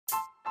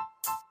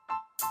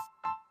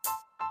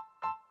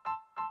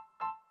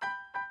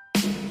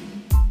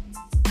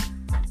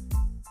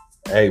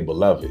Hey,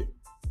 beloved,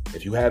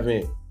 if you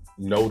haven't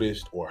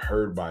noticed or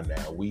heard by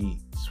now, we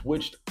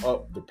switched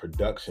up the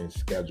production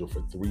schedule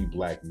for Three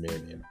Black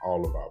Men in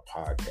all of our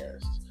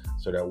podcasts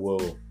so that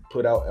we'll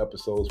put out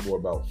episodes for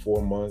about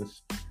 4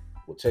 months.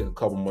 We'll take a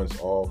couple months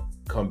off,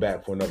 come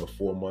back for another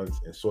 4 months,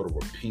 and sort of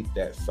repeat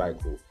that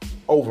cycle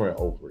over and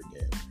over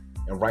again.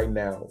 And right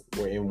now,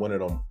 we're in one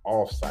of them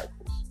off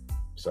cycles.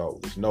 So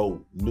there's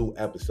no new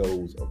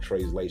episodes of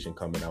Translation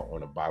coming out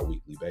on a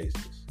bi-weekly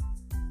basis.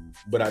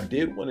 But I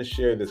did want to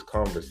share this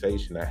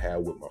conversation I had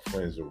with my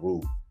friend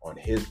Zaru on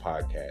his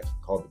podcast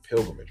called the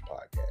Pilgrimage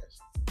Podcast.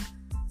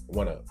 I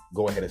want to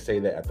go ahead and say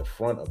that at the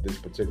front of this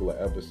particular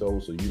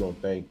episode so you don't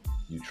think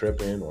you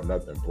tripping or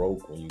nothing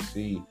broke when you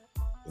see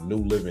the New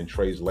Living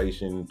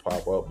Translation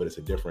pop up, but it's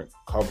a different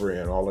cover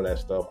and all of that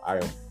stuff. I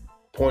am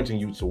pointing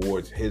you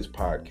towards his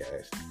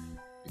podcast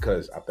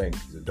because I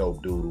think he's a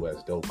dope dude who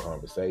has dope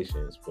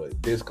conversations. But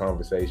this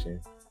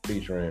conversation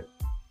featuring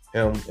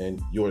him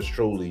and yours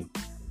truly,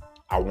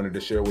 I wanted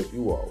to share with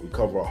you all. We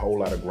cover a whole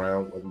lot of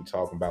ground, whether we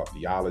talking about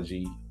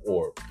theology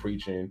or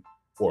preaching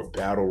or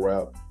battle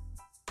rap.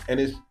 And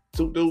it's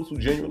two dudes who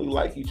genuinely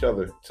like each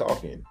other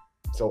talking.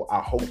 So I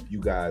hope you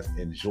guys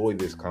enjoy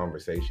this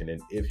conversation.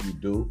 And if you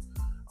do,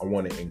 I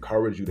want to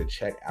encourage you to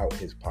check out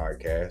his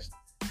podcast.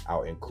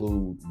 I'll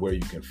include where you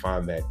can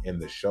find that in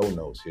the show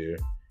notes here.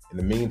 In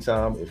the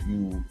meantime, if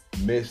you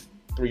missed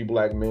Three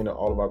Black Men and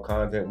all of our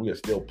content, we are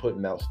still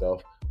putting out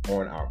stuff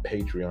on our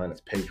Patreon.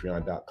 It's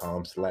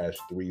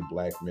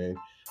patreon.com/3blackmen.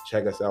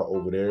 Check us out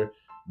over there.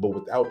 But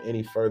without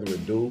any further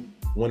ado,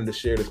 wanted to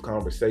share this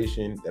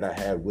conversation that I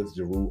had with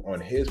Zaru on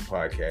his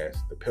podcast,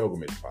 the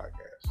Pilgrimage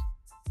Podcast.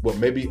 But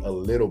maybe a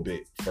little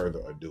bit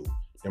further ado.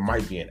 There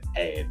might be an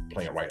ad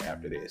playing right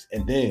after this.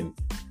 And then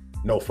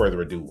no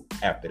further ado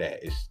after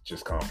that. It's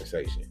just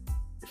conversation.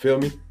 You feel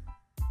me?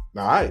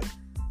 All right.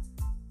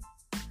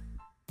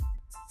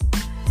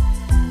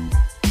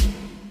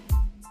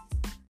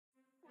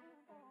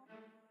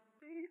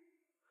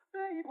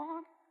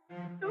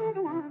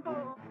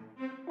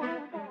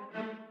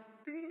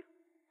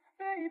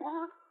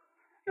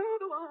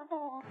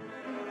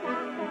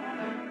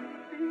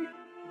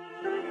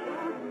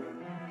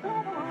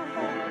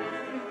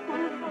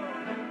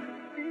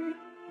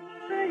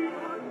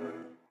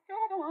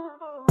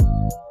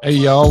 Hey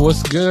y'all,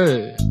 what's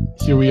good?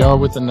 Here we are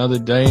with another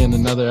day and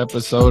another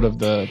episode of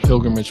the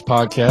Pilgrimage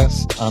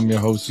Podcast. I'm your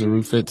host,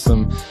 Zaru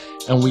Fitsum,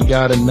 and we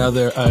got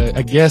another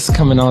a guest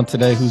coming on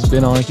today who's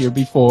been on here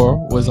before,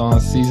 was on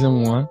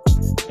season 1,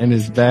 and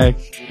is back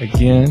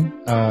again.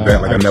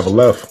 Back like I never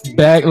left.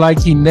 Back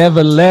like he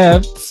never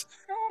left.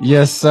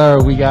 Yes,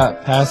 sir. We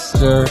got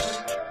Pastor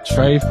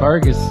Trey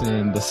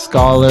Ferguson, the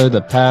scholar,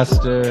 the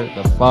pastor,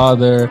 the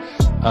father,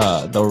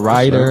 the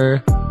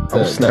writer,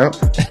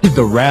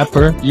 the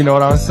rapper. You know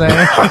what I'm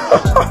saying?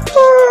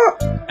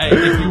 Hey,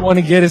 if you want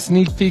to get a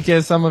sneak peek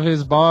at some of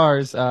his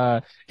bars,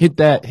 hit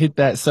that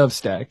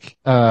Substack.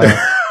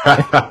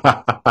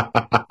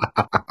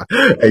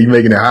 Hey, you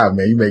making it hot,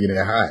 man. You making it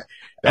hot.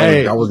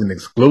 That was an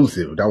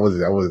exclusive. That was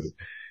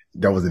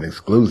an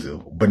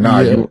exclusive. But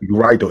you're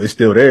right though. It's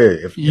still there.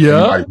 If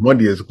anybody's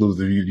Monday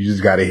exclusive, you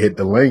just gotta hit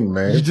the link,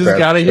 man. You just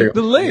gotta hit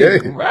the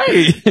link,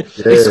 right? Yeah.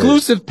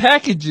 Exclusive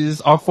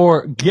packages are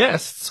for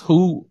guests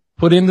who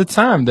put in the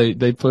time.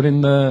 They put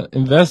in the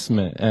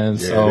investment, and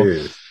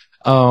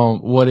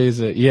what is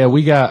it? Yeah,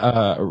 we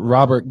got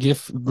Robert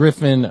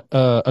Griffin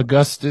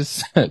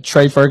Augustus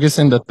Trey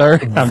Ferguson the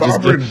third.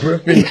 Robert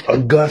Griffin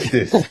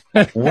Augustus.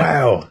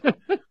 Wow,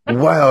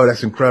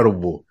 that's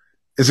incredible.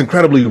 It's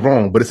incredibly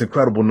wrong, but it's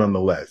incredible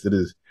nonetheless. It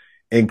is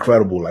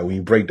incredible. Like when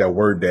you break that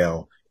word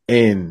down,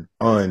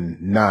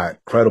 not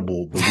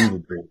credible,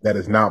 believable. That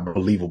is not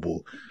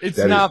believable. It's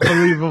not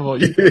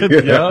believable.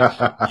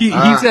 Yeah.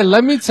 He said,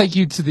 let me take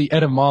you to the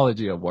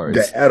etymology of words.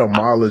 The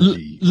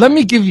etymology. Let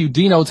me give you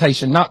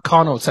denotation, not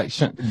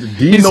connotation.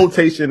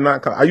 Denotation,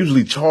 not I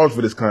usually charge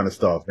for this kind of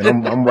stuff.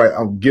 And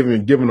I'm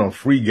giving them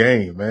free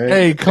game, man.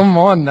 Hey, come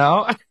on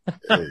now.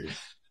 Hey.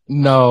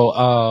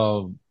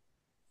 No,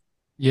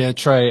 yeah,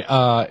 Trey,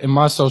 in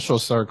my social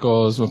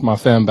circles with my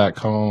fam back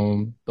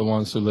home, the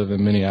ones who live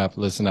in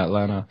Minneapolis and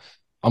Atlanta,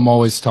 I'm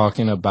always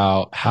talking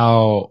about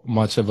how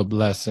much of a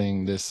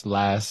blessing this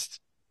last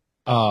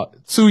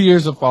 2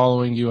 years of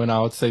following you, and I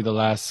would say the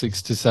last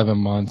 6 to 7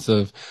 months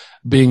of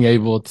being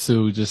able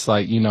to just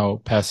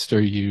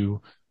pastor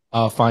you,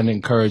 find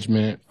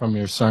encouragement from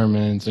your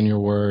sermons and your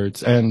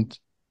words, and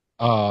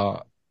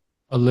a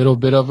little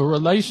bit of a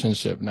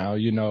relationship now.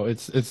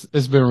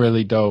 It's been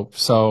really dope.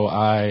 So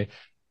I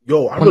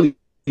really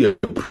go ahead.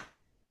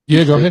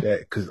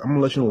 Because I'm gonna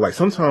let you know, like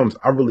sometimes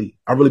I really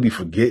be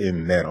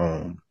forgetting that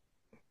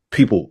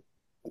people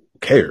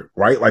care,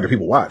 right? Like if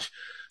people watch.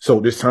 So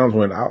there's times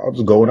when I'll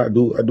just go and I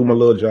do my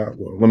little job.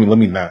 Well, let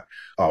me not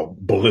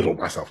belittle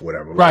myself or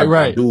whatever.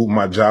 Right. I do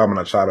my job and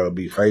I try to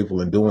be faithful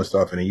in doing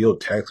stuff. And then you'll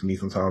text me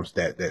sometimes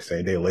that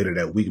same day, later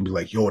that week, and be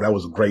like, yo, that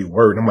was a great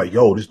word. And I'm like,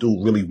 yo, this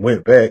dude really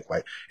went back.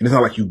 Like, and it's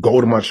not like you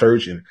go to my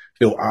church and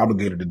feel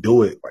obligated to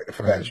do it, like the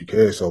fact that you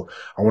care. So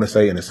I want to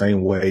say in the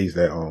same ways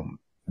that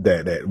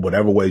that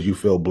whatever ways you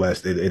feel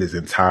blessed, it is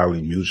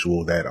entirely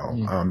mutual. That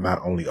I'm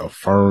not only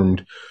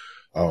affirmed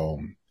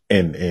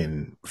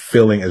and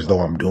feeling as though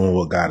I'm doing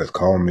what God has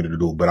called me to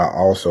do, but I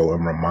also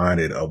am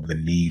reminded of the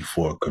need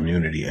for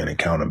community and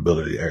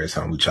accountability every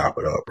time we chop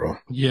it up, bro.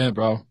 Yeah,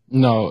 bro.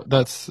 No,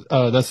 that's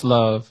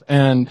love.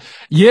 And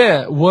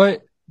yeah,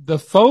 what the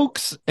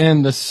folks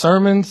and the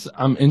sermons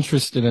I'm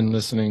interested in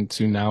listening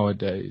to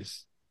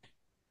nowadays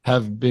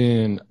have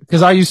been,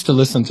 because I used to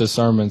listen to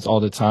sermons all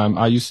the time.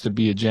 I used to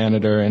be a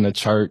janitor in a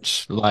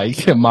church,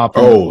 like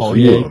mopping the Oh, so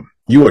foyer.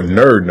 you a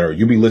nerd.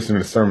 You be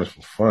listening to sermons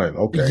for fun.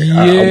 Okay.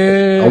 I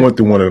Yeah. went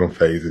through one of them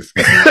phases.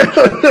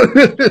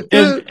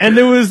 And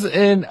it was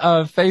in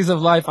a phase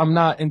of life I'm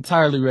not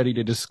entirely ready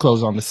to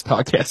disclose on this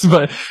podcast,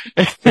 but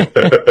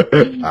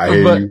I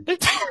hear you.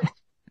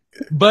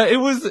 but it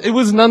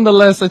was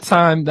nonetheless a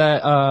time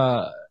that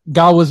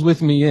God was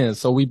with me in,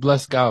 so we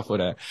bless God for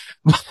that.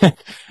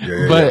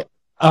 But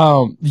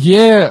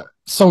yeah,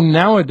 so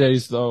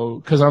nowadays though,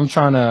 because I'm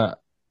trying to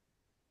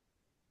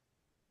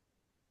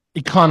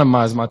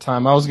economize my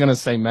time. I was gonna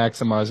say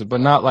maximize it, but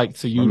not like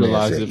to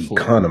utilize it for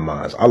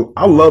economize.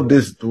 I love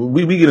this.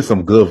 We get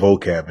some good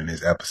vocab in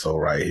this episode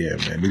right here,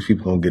 man. These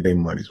people gonna get their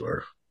money's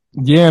worth.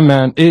 Yeah,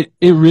 man. It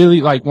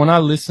really, like, when I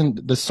listen,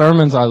 the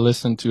sermons I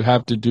listen to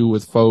have to do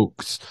with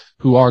folks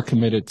who are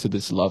committed to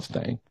this love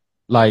thing.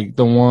 Like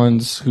the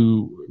ones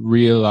who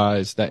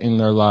realize that in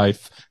their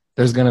life,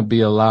 there's going to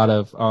be a lot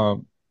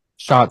of,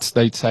 shots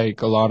they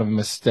take, a lot of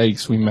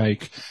mistakes we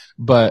make,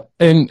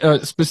 and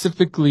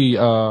specifically,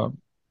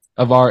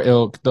 of our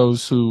ilk,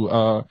 those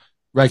who,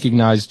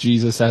 recognize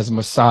Jesus as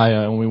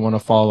Messiah and we want to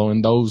follow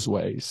in those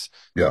ways.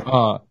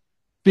 Yeah.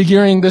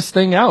 Figuring this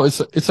thing out.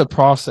 It's a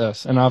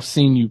process, and I've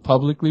seen you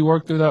publicly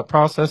work through that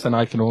process, and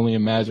I can only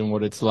imagine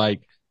what it's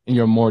like in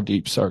your more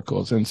deep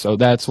circles. And so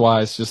that's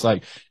why it's just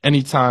like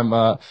anytime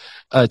a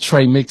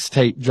Trey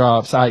mixtape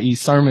drops, i.e.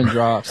 sermon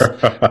drops,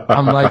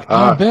 I'm like,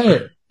 I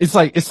bet. It's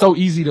like it's so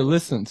easy to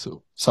listen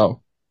to.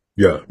 So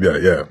yeah.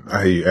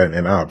 I hear you,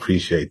 and I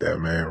appreciate that,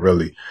 man.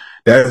 Really,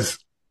 that's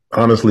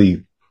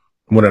honestly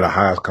one of the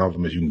highest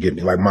compliments you can get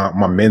me. Like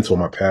my mentor,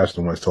 my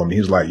pastor once told me, he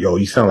was like, yo,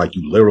 you sound like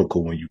you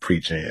lyrical when you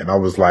preaching. And I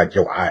was like,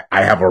 yo, I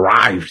have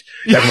arrived.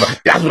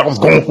 That's what I was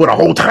going for the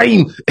whole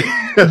time.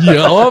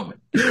 Yup.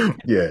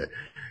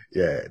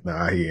 Yeah. No,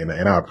 I hear,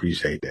 and I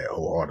appreciate that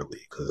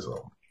wholeheartedly, because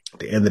at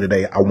the end of the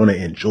day, I want to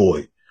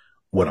enjoy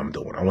what I'm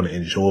doing. I want to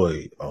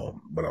enjoy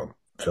what I'm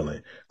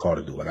feeling called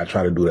to do. Like I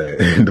try to do that,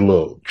 the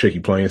little tricky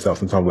playing stuff.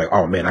 Sometimes I'm like,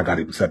 oh man, I got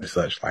to do such and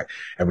such. Like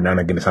every now and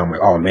again, I'm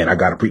like, oh man, I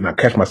got to preach. And I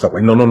catch myself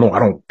like, no, I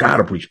don't got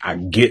to preach. I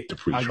get to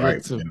preach,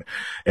 right?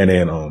 And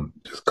then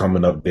just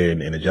coming up there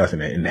and adjusting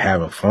it and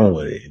having fun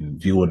with it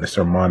and viewing the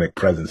sermonic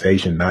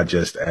presentation not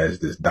just as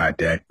this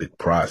didactic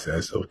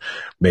process of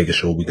making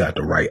sure we got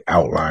the right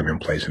outline in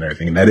place and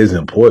everything. And that is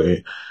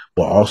important,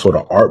 but also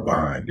the art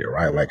behind it,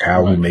 right? Like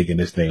how are we making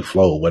this thing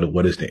flow?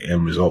 What is the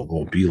end result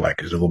going to be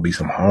like? Is there going to be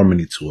some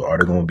harmony to it? Are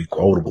there going to be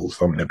quotables,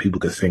 something that people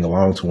can sing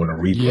along to in a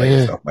replay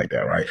and stuff like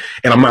that, right?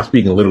 And I'm not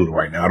speaking literally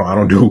right now. I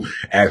don't do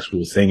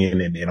actual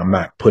singing and I'm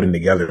not putting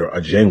together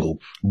a jingle,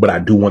 but I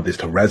do want this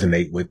to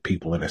resonate with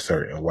people in a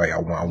certain way. I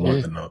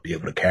want them to be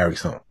able to carry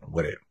something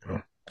with it, you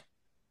know?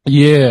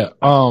 Yeah.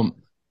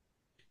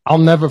 I'll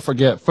never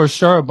forget, for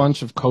sure, a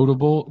bunch of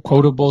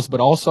quotables,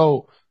 but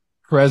also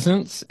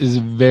presence is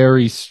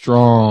very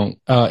strong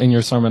in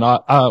your sermon.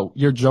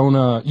 Your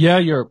Jonah,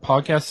 your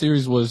podcast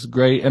series was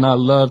great, and I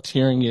loved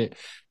hearing it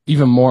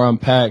even more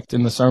unpacked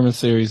in the sermon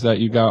series that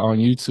you got on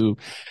YouTube.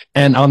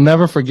 And I'll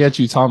never forget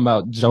you talking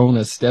about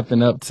Jonah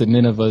stepping up to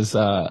Nineveh's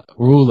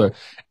ruler,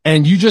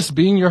 and you just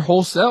being your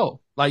whole self.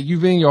 Like you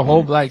being your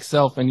whole black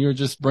self, and you're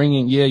just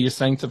bringing, your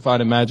sanctified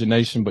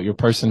imagination, but your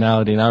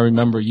personality. And I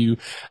remember you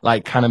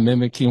like kind of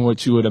mimicking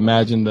what you would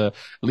imagine the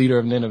leader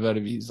of Nineveh to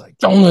be. He's like,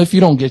 Jonah, if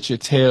you don't get your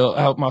tail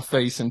out my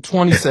face in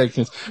 20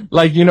 seconds,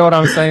 like, you know what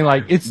I'm saying?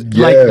 Like it's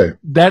like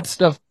that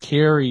stuff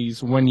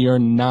carries when you're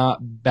not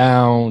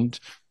bound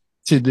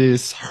to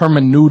this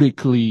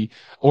hermeneutically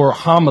or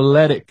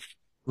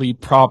homiletically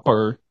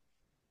proper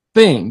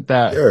thing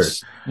that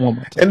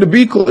and to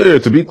be clear, I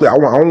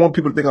don't want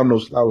people to think I'm no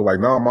scholar. Like,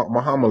 no,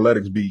 my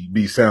homiletics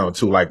be sound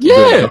too. Like,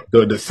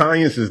 the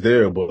science is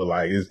there, but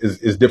like,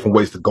 it's different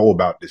ways to go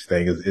about this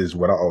thing is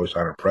what I always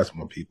try to impress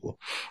on people.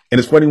 And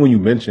it's funny when you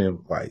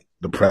mention like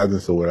the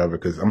presence or whatever,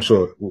 because I'm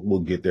sure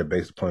we'll get there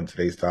based upon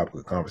today's topic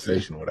of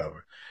conversation or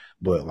whatever.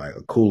 But like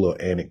a cool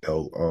little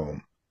anecdote,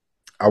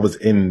 I was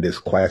in this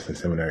class in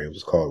seminary. It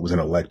was an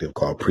elective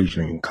called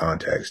Preaching in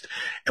Context.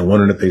 And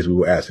one of the things we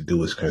were asked to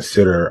do is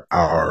consider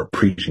our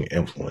preaching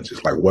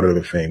influences. Like, what are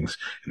the things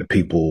and the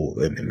people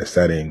and the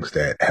settings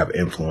that have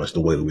influenced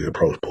the way that we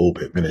approach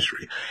pulpit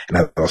ministry? And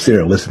I was sitting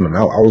there listening.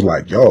 I was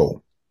like,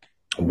 yo,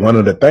 one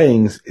of the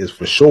things is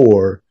for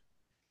sure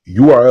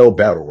URL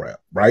battle rap,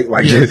 right?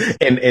 Like,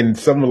 and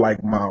some of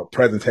like my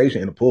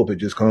presentation in the pulpit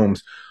just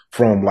comes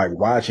from like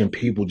watching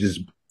people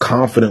just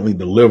confidently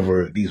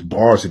deliver these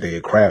bars that they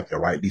had crafted,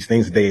 right? These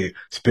things that they had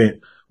spent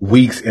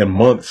weeks and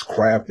months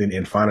crafting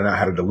and finding out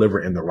how to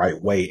deliver in the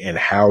right way, and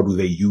how do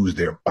they use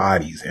their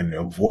bodies and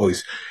their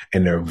voice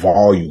and their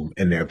volume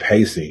and their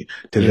pacing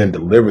to then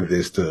deliver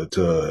this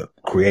to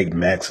create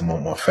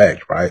maximum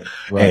effect, right?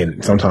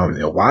 And sometimes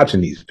they're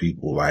watching these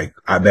people, like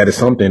that is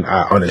something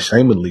I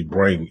unashamedly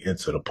bring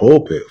into the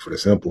pulpit, for the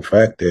simple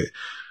fact that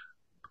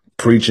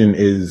preaching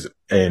is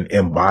an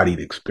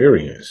embodied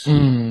experience,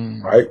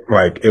 right?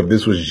 Like if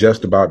this was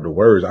just about the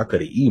words, I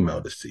could have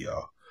emailed this to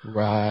y'all.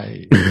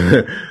 Right.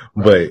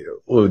 But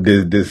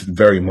this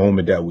very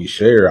moment that we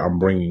share, I'm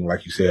bringing,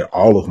 like you said,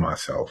 all of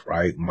myself,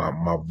 right?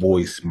 My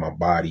voice, my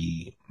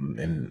body,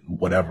 and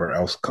whatever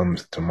else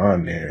comes to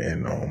mind there.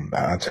 And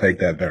I take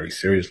that very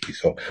seriously.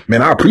 So,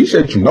 man, I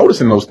appreciate you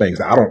noticing those things.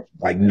 I don't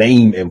like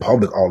name in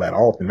public all that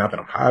often. Not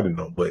that I'm hiding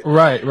them, but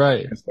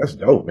right. That's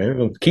dope,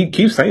 man.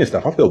 Keep saying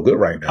stuff. I feel good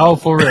right now. Oh,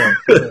 for real.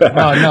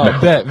 No,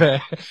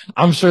 bet.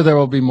 I'm sure there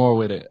will be more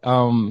with it.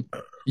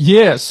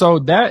 Yeah, so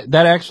that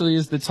actually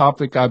is the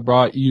topic I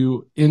brought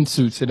you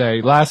into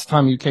today. Last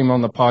time you came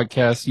on the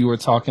podcast, you were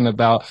talking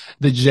about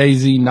the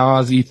Jay-Z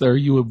Nas ether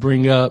you would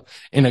bring up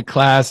in a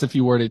class if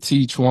you were to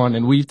teach one.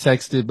 And we've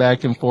texted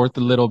back and forth a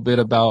little bit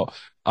about,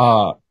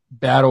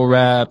 battle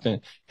rap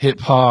and hip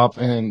hop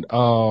and,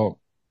 all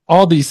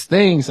these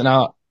things.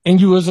 And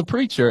you as a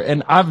preacher,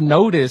 and I've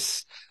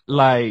noticed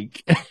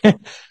like,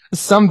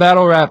 some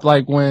battle rap,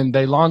 like when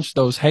they launched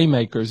those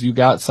haymakers, you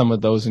got some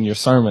of those in your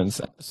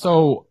sermons.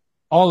 So,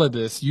 all of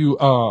this, you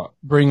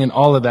bring in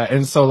all of that.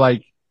 And so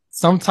like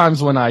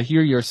sometimes when I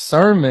hear your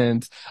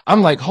sermons,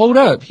 I'm like, hold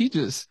up, he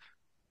just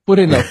put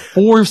in a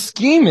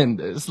scheme in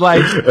this.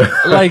 Like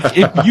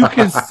if you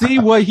could see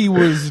what he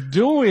was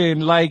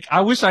doing, like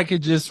I wish I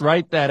could just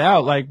write that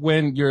out. Like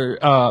when your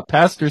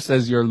pastor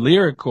says you're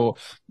lyrical,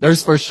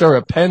 there's for sure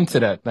a pen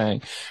to that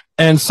thing.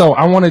 And so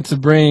I wanted to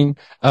bring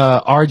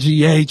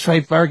RGA,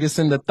 Trey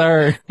Ferguson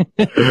III,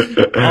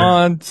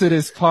 on to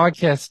this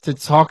podcast to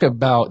talk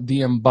about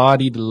the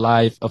embodied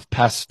life of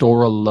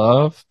pastoral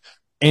love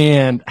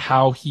and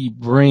how he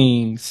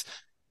brings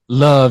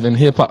love and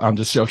hip hop. I'm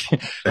just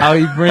joking. How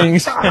he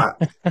brings how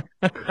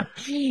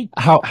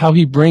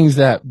he brings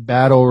that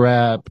battle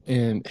rap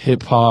and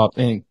hip hop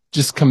and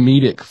just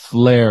comedic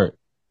flair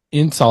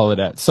into all of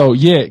that. So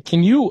yeah,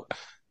 can you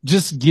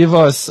just give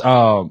us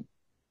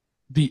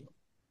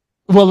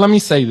well, let me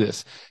say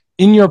this.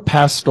 In your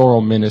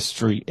pastoral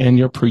ministry and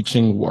your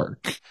preaching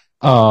work,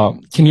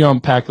 can you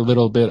unpack a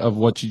little bit of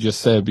what you just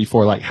said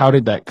before? Like, how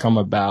did that come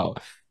about?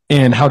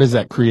 And how does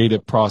that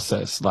creative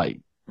process,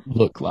 like,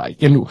 look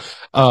like? And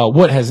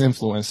what has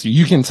influenced you?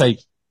 You can take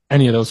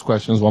any of those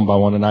questions one by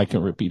one, and I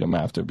can repeat them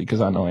after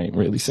because I know I ain't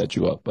really set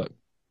you up. But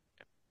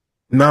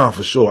nah,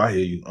 for sure, I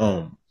hear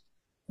you.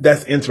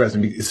 That's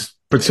interesting because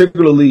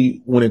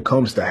particularly when it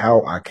comes to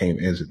how I came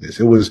into this,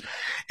 it was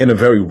in a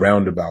very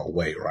roundabout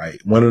way, right?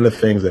 One of the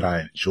things that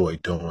I enjoy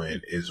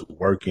doing is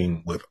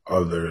working with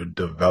other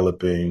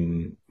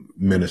developing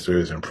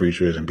ministers and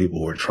preachers and people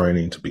who are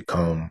training to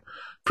become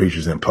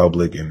preachers in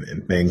public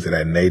and things of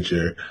that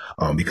nature.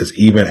 Because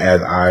even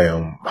as I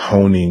am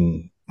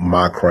honing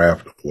my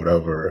craft,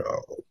 whatever,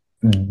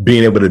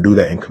 being able to do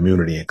that in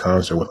community in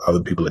concert with other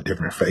people at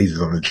different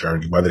phases on the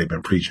journey, whether they've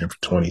been preaching for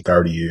 20,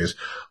 30 years,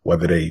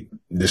 whether they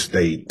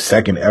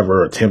second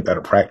ever attempt at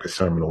a practice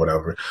sermon or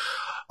whatever,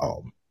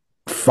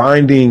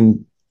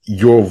 finding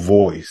your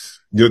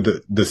voice,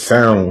 the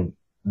sound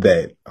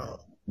that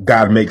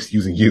God makes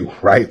using you,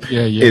 right?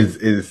 Yeah.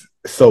 Is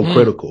so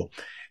critical.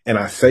 And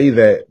I say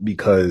that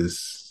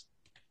because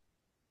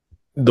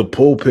the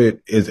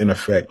pulpit is in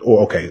effect,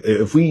 or okay,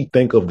 if we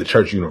think of the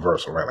church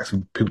universal, right? Like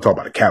some people talk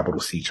about a capital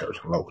C church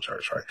and local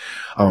church,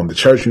 right? The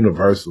church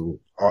universal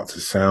ought to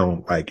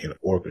sound like an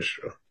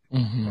orchestra.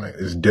 Right?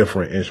 It's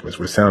different instruments.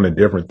 We're sounding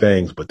different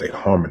things, but they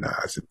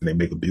harmonize and they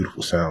make a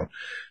beautiful sound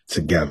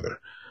together.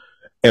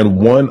 And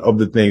one of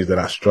the things that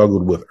I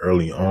struggled with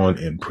early on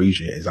in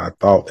preaching is I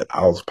thought that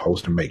I was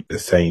supposed to make the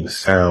same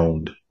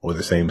sound or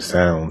the same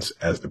sounds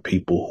as the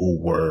people who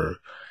were,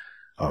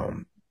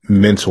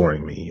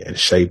 mentoring me and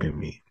shaping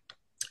me.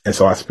 And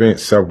so I spent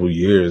several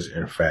years,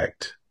 in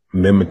fact,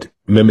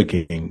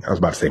 mimicking, I was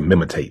about to say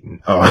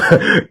imitating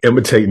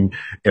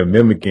and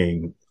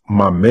mimicking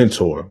my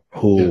mentor,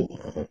 who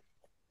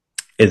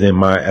is in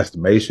my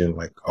estimation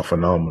like a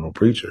phenomenal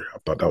preacher. I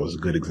thought that was a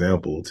good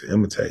example to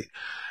imitate.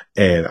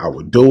 And I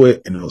would do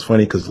it. And it was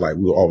funny because like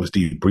we would always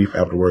debrief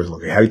afterwards.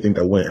 Like, how do you think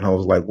that went? And I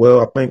was like, well,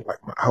 I think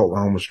like my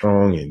outline was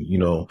strong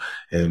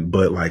and,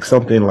 but like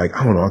something like,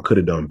 I don't know, I could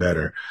have done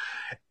better.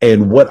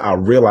 And what I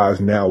realize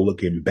now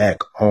looking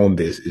back on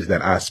this is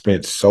that I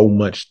spent so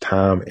much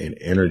time and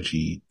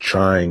energy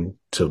trying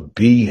to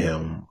be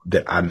him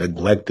that I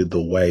neglected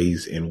the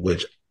ways in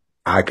which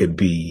I could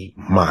be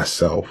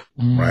myself,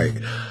 right?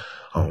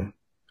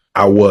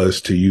 I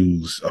was, to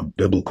use a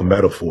biblical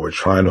metaphor,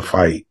 trying to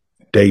fight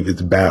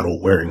David's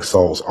battle wearing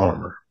Saul's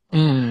armor.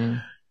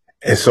 And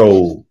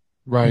so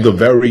the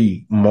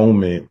very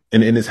moment,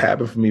 and it's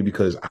happened for me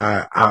because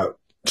I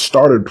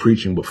started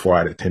preaching before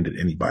I'd attended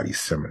anybody's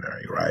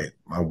seminary, right?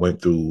 I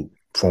went through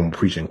formal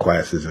preaching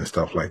classes and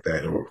stuff like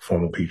that, or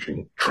formal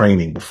preaching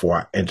training before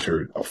I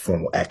entered a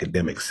formal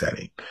academic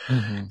setting.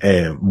 Mm-hmm.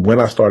 And when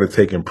I started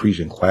taking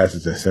preaching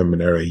classes in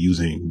seminary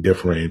using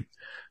different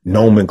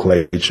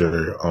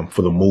nomenclature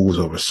for the moves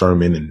of a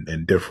sermon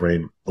and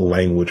different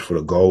language for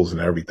the goals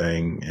and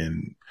everything,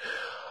 and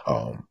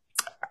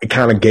it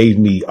kind of gave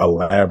me a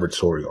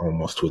laboratory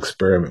almost to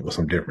experiment with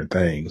some different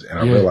things. And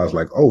I realized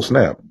like, oh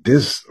snap,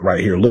 this right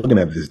here, looking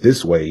at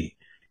this way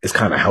is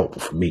kind of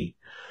helpful for me.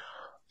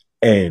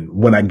 And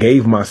when I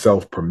gave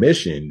myself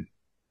permission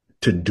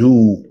to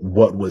do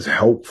what was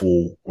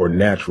helpful or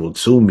natural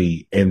to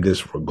me in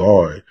this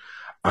regard,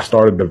 I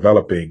started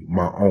developing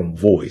my own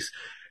voice.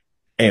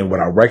 And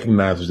what I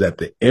recognized was that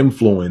the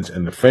influence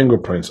and the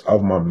fingerprints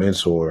of my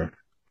mentor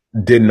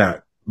did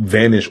not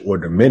vanish or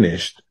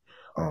diminish.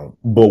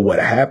 But what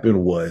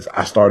happened was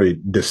I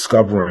started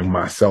discovering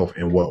myself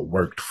and what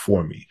worked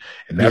for me.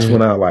 And that's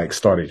when I like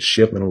started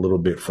shifting a little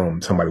bit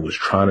from somebody who was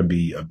trying to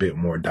be a bit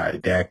more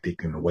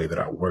didactic in the way that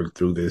I work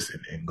through this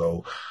and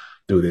go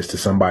through this to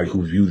somebody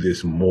who view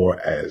this more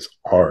as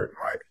art,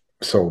 right?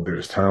 So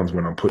there's times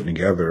when I'm putting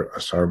together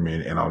a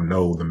sermon and I'll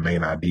know the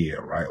main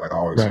idea, right? Like I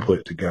always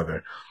put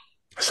together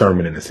a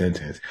sermon in a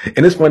sentence.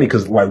 And it's funny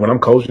because like when I'm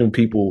coaching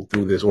people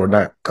through this, or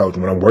not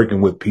coaching, when I'm working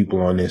with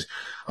people on this,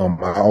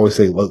 I always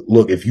say,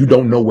 look, if you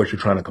don't know what you're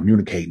trying to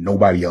communicate,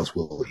 nobody else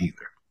will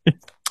either.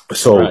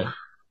 So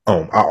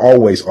I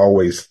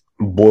always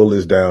boil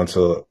this down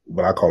to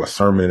what I call a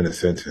sermon in a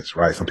sentence,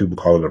 right? Some people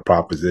call it a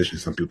proposition,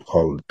 some people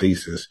call it a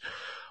thesis.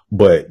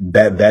 But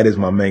that is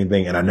my main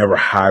thing. And I never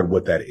hide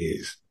what that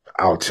is.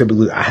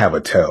 I have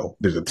a tell.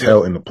 There's a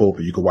tell in the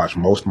pulpit. You can watch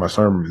most of my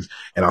sermons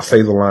and I'll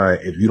say the line,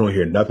 if you don't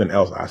hear nothing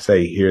else, I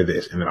say, hear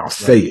this. And then I'll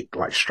say it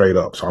like straight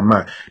up. So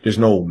there's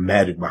no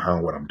magic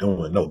behind what I'm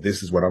doing. No,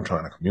 this is what I'm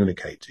trying to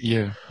communicate to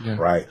you. Yeah.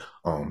 Right.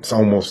 It's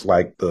almost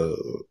like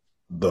the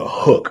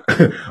hook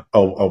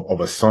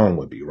of a song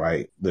would be,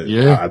 right?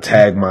 I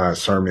tag my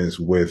sermons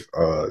with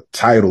a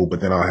title, but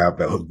then I'll have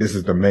that hook. This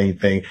is the main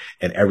thing,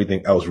 and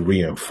everything else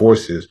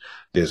reinforces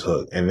this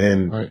hook. And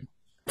then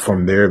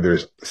from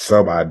there's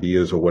sub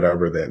ideas or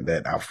whatever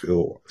that I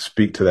feel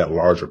speak to that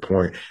larger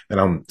point. And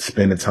I'm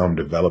spending time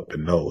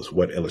developing those.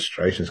 What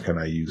illustrations can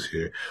I use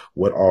here?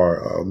 What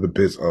are the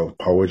bits of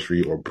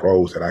poetry or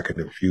prose that I can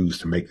infuse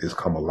to make this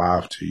come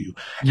alive to you?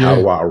 How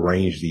do I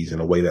arrange these in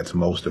a way that's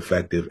most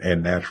effective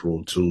and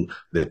natural to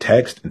the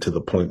text and to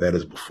the point that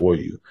is before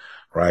you?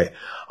 Right.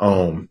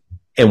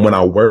 And when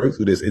I work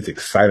through this, it's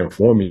exciting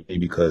for me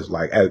because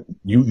like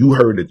you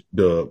heard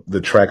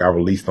the track I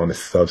released on the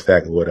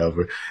Substack or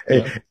whatever.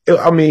 And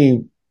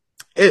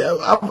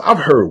I've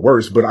heard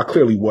worse, but I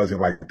clearly wasn't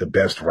like the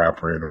best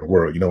rapper in the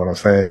world. You know what I'm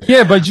saying?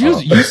 Yeah, but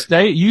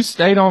you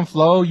stayed on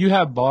flow. You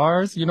have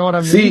bars. You know what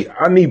I mean? See,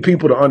 I need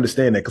people to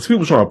understand that because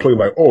people trying to play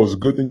like, oh, it's a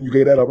good thing you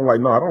gave that up. I'm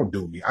like, no, I don't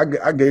do me.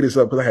 I gave this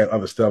up because I had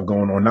other stuff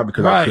going on, not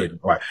because I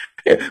couldn't. Like,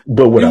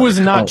 but whatever. It was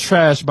not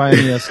trash by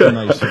any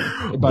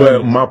estimation.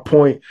 But my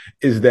point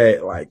is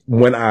that like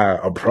when I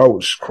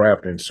approach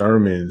crafting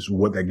sermons,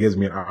 what that gives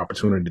me an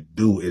opportunity to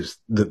do is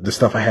the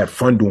stuff I had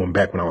fun doing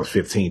back when I was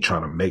 15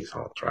 trying to make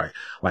songs, right?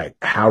 Like,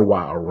 how do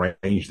I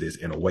arrange this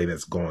in a way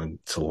that's going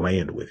to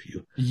land with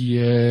you?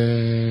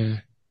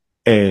 Yeah.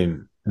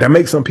 And that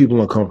makes some people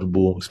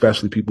uncomfortable,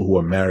 especially people who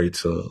are married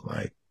to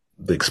like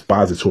the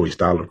expository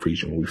style of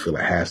preaching where we feel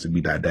it has to be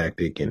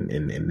didactic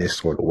in this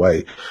sort of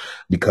way,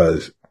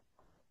 because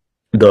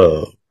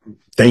the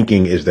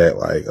thinking is that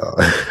like,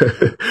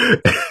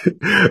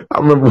 I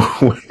remember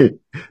when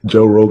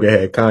Joe Rogan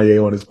had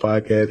Kanye on his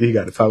podcast, he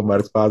got to talk about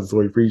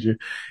expository preaching.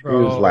 It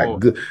was like,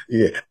 good,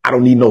 I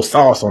don't need no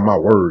sauce on my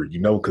word,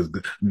 because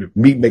the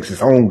meat makes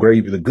its own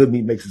gravy. The good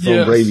meat makes its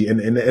own gravy.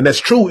 And that's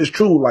true. It's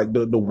true. Like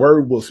the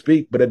word will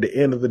speak. But at the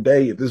end of the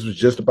day, if this was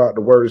just about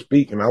the word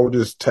speaking, I would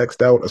just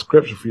text out a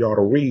scripture for y'all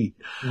to read.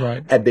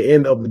 Right. At the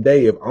end of the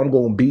day, if I'm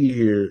going to be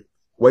here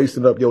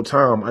wasting up your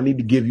time, I need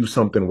to give you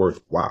something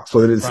worthwhile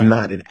so that it's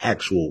not an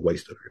actual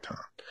waste of your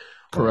time.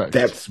 Correct.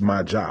 That's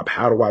my job.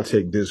 How do I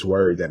take this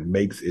word that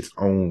makes its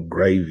own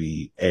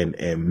gravy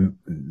and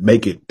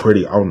make it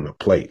pretty on the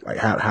plate? Like,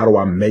 how do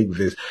I make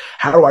this?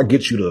 How do I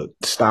get you to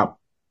stop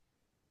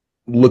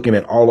looking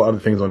at all the other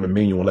things on the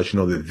menu and let you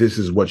know that this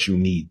is what you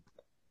need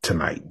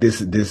tonight? This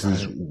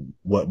is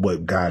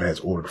what God has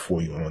ordered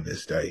for you on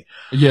this day.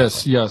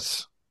 Yes,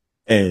 yes.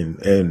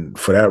 And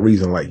for that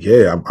reason, like,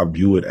 I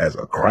view it as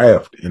a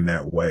craft in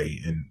that way,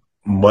 and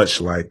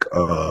much like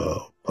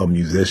a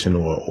musician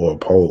or a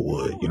poet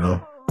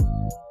would,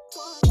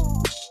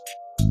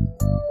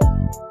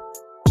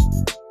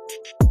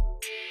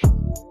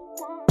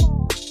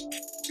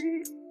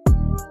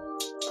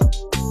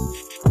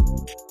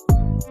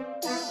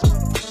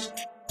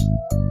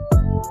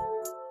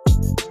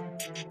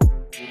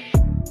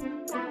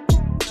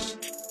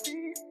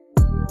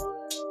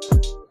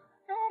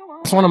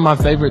 It's one of my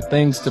favorite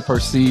things to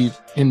perceive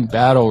in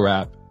battle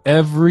rap.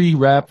 Every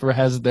rapper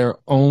has their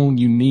own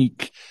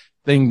unique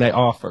thing they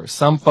offer.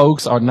 Some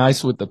folks are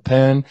nice with the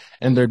pen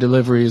and their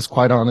delivery is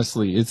quite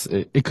honestly,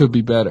 it could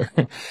be better.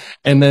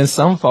 And then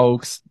some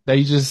folks,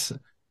 they just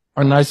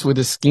are nice with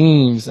the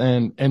schemes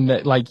and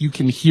that like you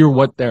can hear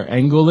what their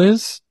angle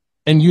is.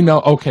 And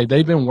okay,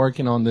 they've been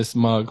working on this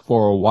mug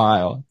for a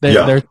while.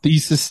 Yeah. Their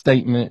thesis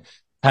statement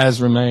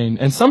has remained.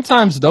 And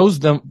sometimes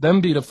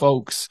them be the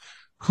folks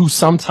who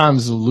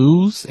sometimes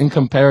lose in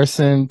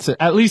comparison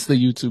to at least the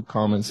YouTube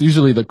comments.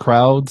 Usually the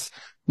crowds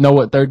know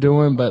what they're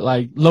doing, but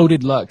like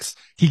Loaded Lux,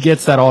 he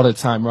gets that all the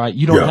time, right?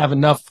 You don't Yeah. have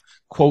enough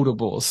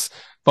quotables.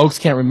 Folks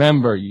can't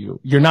remember you.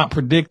 You're not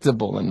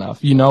predictable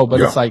enough, but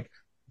Yeah. it's like,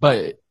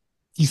 but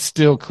he's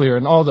still clear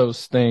and all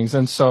those things.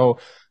 And so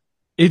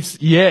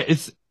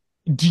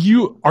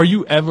are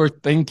you ever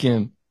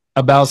thinking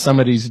about some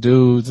of these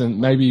dudes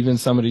and maybe even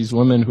some of these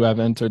women who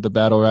have entered the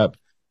battle rap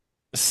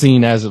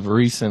scene as of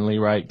recently,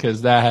 right?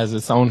 Because that has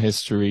its own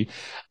history.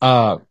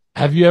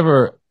 Have you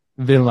ever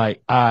been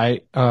like,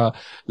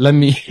 let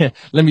me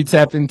let me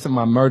tap into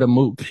my murder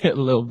moot a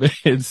little bit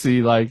and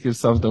see like if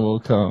something will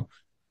come?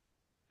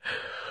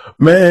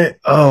 Man,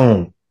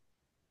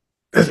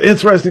 it's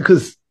interesting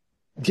because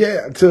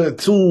yeah,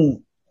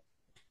 to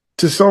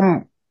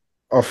some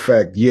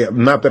effect, yeah.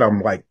 Not that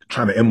I'm like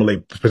trying to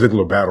emulate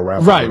particular battle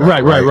rap, Right.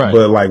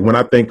 But like when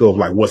I think of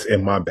like what's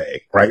in my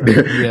bag, right?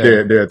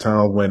 Yeah. There are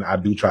times when I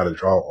do try to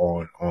draw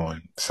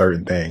on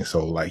certain things.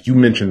 So like you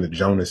mentioned the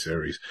Jonah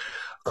series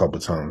a couple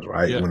of times,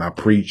 right? Yeah. When I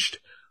preached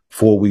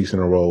 4 weeks in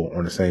a row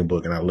on the same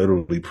book, and I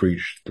literally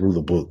preached through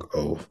the book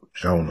of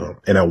Jonah.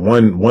 And at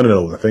one of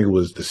those, I think it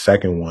was the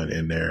second one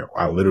in there,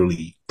 I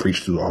literally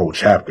preached through the whole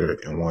chapter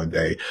in one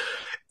day.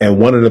 And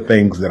one of the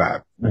things that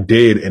I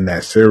did in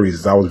that series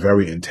is I was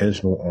very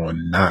intentional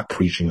on not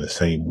preaching the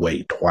same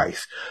way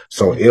twice.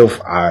 So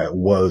if I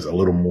was a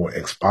little more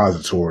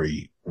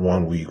expository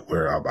one week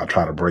where I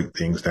try to break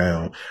things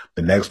down,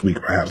 the next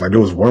week perhaps, like there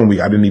was one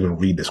week I didn't even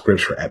read the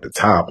scripture at the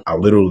top. I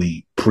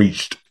literally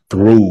preached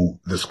through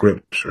the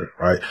scripture,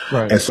 right?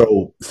 Right. And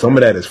so some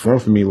of that is fun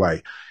for me,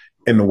 like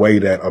in the way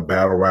that a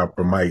battle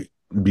rapper might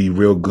be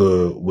real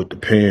good with the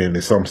pen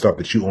and some stuff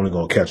that you only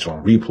gonna catch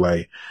on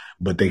replay,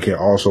 but they can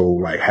also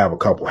like have a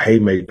couple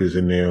haymakers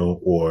in there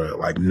or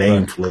like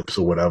name flips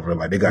or whatever.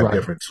 Like they got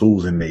different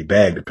tools in their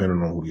bag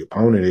depending on who the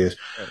opponent is.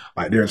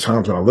 Like there are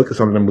times when I look at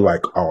something and be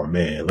like, oh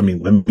man,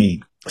 let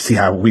me see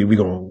how we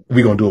gonna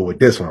do it with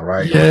this one,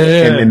 right?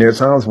 Yeah. And there are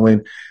times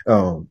when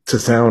to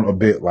sound a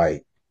bit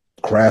like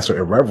crass or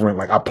irreverent,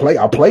 like I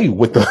play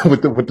with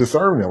the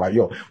discernment. Like,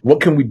 yo,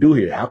 what can we do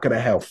here? How can I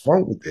have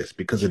fun with this?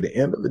 Because at the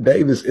end of the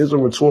day, this is a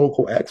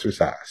rhetorical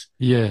exercise.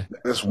 Yeah.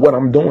 That's what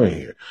I'm doing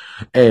here.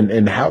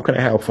 And how can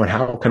I have fun?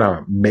 How can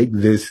I make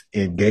this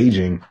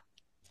engaging?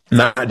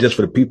 Not just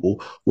for the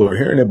people who are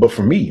hearing it, but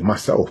for me,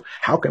 myself.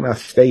 How can I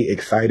stay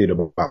excited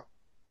about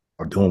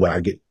doing what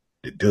I get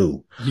to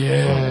do?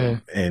 Yeah.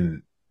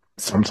 And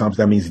sometimes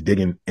that means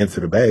digging into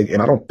the bag.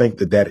 And I don't think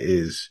that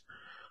is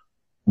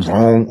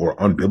wrong or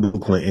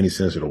unbiblical in any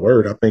sense of the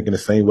word. I think in the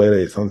same way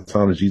that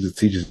sometimes Jesus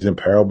teaches in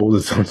parables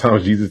and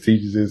sometimes Jesus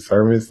teaches in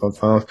sermons,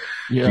 sometimes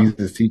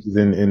Jesus teaches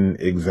in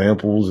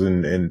examples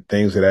and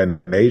things of that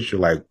nature.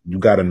 Like you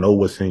got to know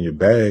what's in your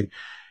bag.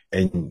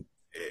 And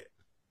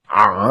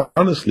I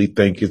honestly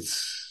think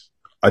it's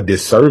a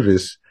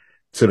disservice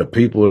to the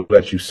people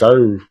that you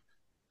serve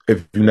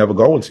if you never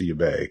go into your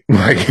bag.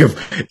 Like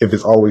if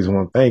it's always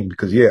one thing,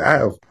 because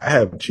yeah, I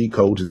have cheat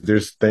codes.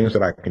 There's things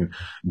that I can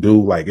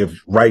do. Like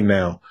if right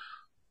now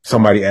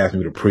somebody asked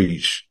me to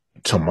preach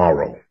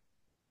tomorrow,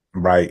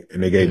 right?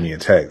 And they gave me a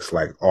text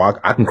like, oh,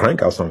 I can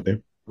crank out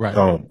something. Right.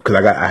 Cause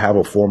I have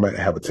a format,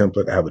 I have a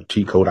template, I have a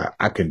cheat code.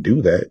 I can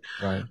do that.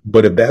 Right.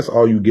 But if that's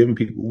all you giving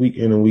people week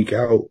in and week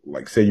out,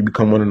 like say you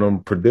become one of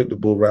them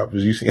predictable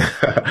rappers, you see,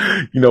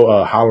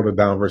 Hollow the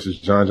Don versus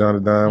John the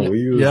Don, where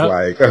he was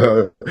like,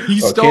 he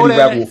stole Candy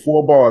that rap with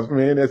 4 bars,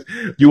 man.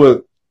 You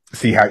will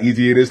see how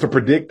easy it is to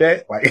predict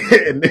that. Like,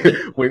 and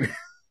when,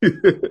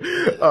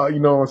 you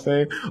know what I'm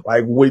saying?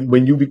 Like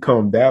when you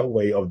become that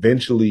way,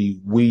 eventually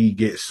we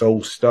get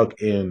so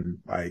stuck in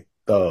like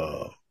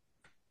the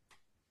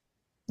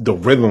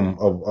rhythm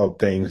of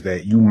things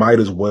that you might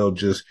as well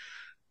just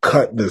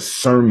cut the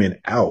sermon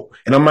out.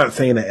 And I'm not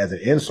saying that as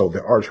an insult.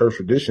 There are church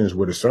traditions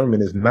where the sermon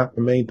is not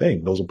the main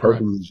thing. Those are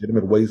perfectly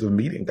legitimate ways of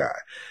meeting God.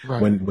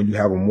 Right. When you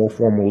have a more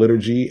formal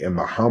liturgy and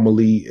the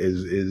homily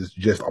is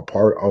just a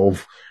part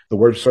of the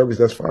worship service,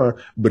 that's fine.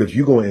 But if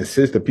you're going to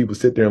insist that people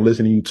sit there and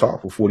listen to you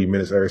talk for 40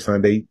 minutes every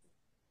Sunday,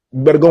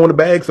 you better go in the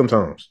bag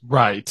sometimes.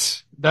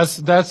 Right.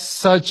 That's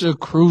such a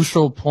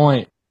crucial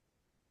point.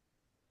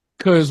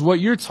 Because what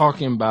you're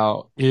talking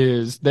about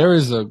is there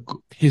is a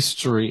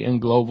history in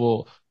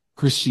global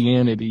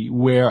Christianity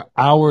where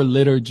our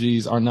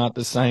liturgies are not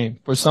the same.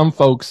 For some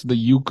folks, the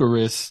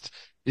Eucharist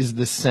is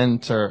the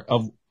center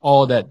of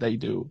all that they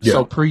do. Yeah.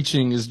 So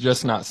preaching is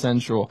just not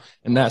central,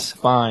 and that's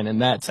fine.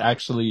 And that's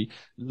actually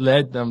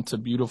led them to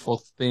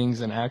beautiful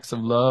things and acts of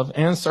love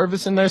and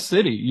service in their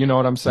city. You know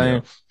what I'm saying?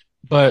 Yeah.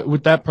 But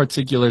with that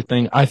particular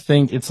thing, I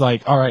think it's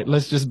like, all right,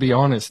 let's just be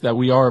honest that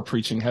we are a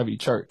preaching heavy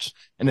church.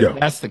 And if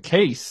that's the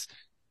case,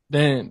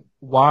 then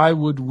why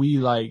would we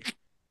like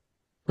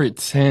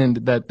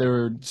pretend that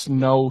there's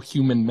no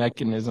human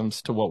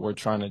mechanisms to what we're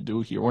trying to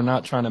do here. We're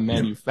not trying to Yeah.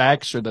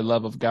 manufacture the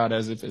love of God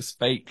as if it's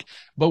fake,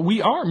 but we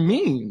are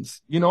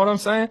means. You know what I'm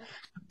saying?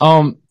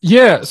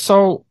 Yeah.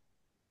 So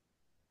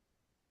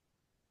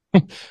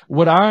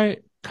what I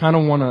kind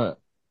of want to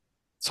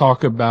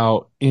talk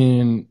about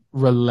in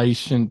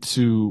relation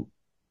to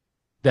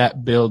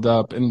that build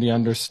up and the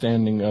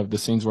understanding of the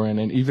scenes we're in,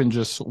 and even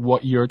just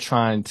what you're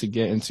trying to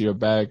get into your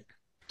bag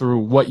through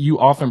what you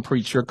often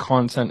preach. Your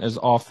content is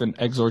often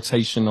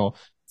exhortational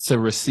to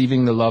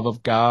receiving the love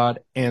of God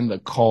and the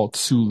call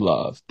to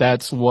love.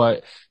 That's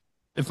what,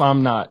 if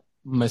I'm not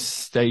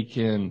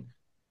mistaken,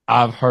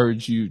 I've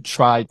heard you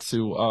try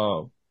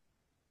to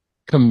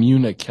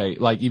communicate,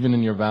 like even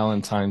in your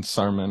Valentine's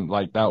sermon,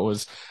 like that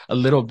was a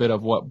little bit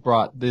of what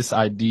brought this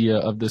idea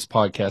of this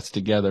podcast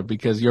together,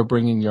 because you're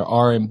bringing your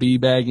R&B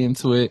bag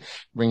into it,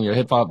 bringing your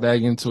hip hop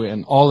bag into it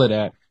and all of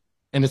that.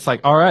 And it's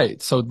like, all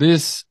right, so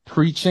this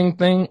preaching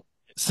thing,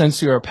 since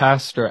you're a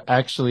pastor,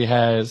 actually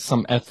has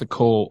some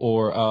ethical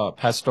or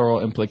pastoral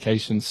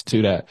implications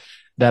to that,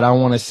 that I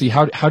want to see.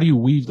 How do you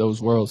weave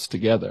those worlds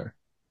together?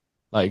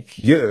 Like,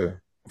 Yeah,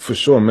 for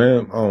sure,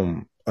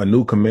 man. A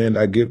new command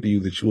I give to you,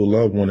 that you will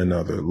love one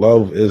another.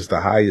 Love is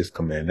the highest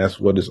command. That's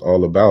what it's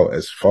all about.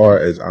 As far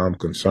as I'm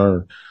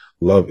concerned,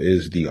 love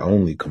is the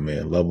only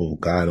command. Love of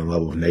God and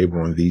love of neighbor,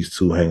 and these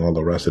two hang all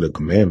the rest of the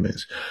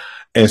commandments.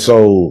 And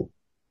so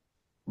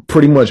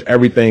pretty much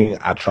everything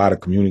I try to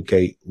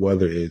communicate,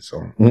 whether it's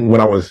when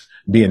I was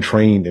being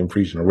trained in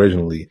preaching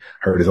originally,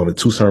 heard there's only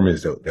two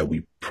sermons that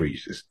we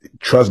preach: it's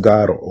trust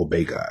God or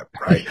obey God,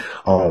 right?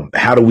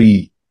 How do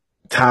we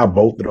tie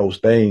both of those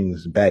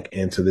things back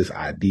into this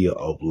idea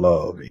of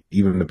love?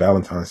 Even the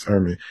Valentine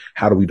sermon,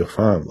 how do we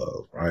define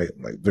love, right?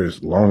 Like,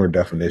 there's longer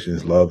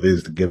definitions. Love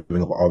is the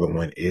giving of all that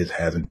one is,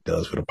 has, and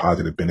does for the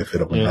positive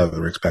benefit of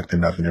another, expecting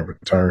nothing in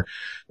return.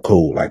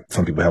 Cool. Like,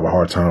 some people have a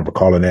hard time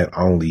recalling that.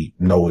 I only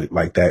know it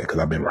like that because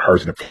I've been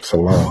rehearsing it for so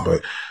long,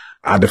 but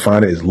I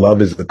define it as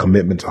love is the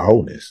commitment to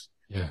wholeness.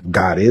 yeah,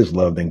 God is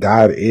love, and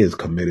God is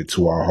committed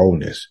to our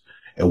wholeness.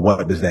 And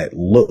what does that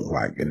look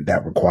like? And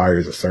that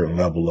requires a certain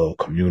level of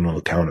communal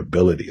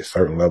accountability, a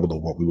certain level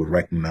of what we would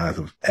recognize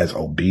as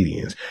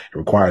obedience. It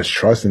requires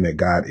trusting that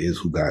God is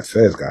who God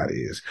says God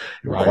is.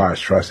 It requires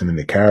trusting in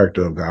the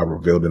character of God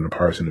revealed in the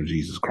person of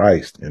Jesus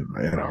Christ in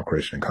our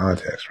Christian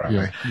context, right?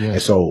 yeah, yeah.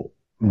 And so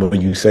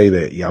when you say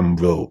that, yeah, I'm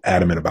real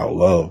adamant about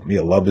love.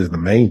 Yeah, love is the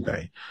main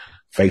thing.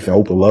 Faith and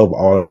hope and love,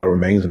 all that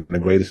remains, and the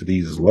greatest of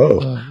these is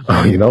love.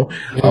 You know?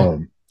 Yeah.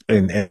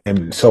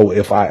 And so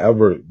if I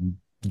ever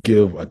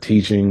give a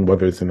teaching,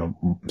 whether it's in a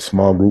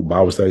small group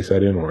Bible study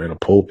setting or in a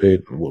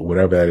pulpit,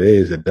 whatever that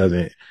is, that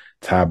doesn't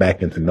tie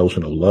back into the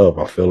notion of love,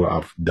 I feel like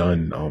I've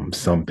done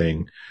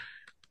something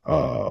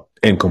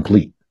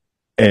incomplete.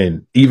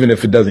 And even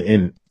if it doesn't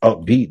end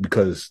upbeat,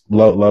 because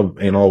love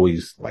ain't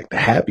always like the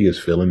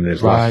happiest feeling.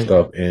 There's lots of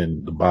stuff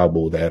in the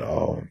Bible that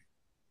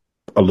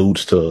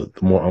alludes to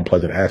the more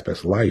unpleasant aspects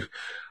of life.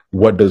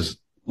 What does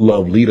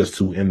love lead us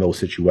to in those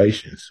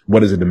situations?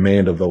 What is the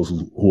demand of those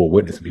who are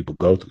witnessing people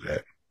go through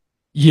that?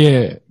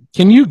 Yeah.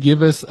 Can you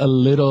give us a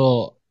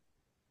little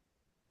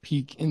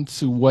peek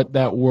into what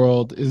that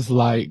world is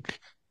like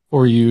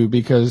for you?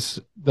 Because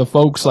the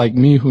folks like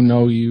me who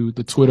know you,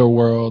 the Twitter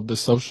world, the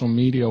social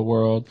media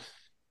world,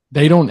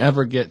 they don't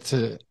ever get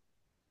to.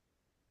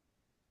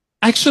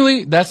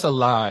 Actually, that's a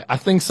lie. I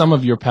think some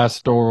of your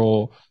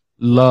pastoral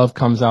love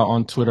comes out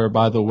on Twitter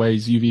by the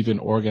ways you've even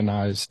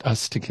organized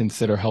us to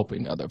consider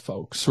helping other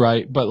folks,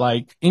 right? But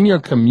like in your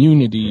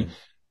community,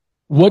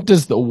 what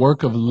does the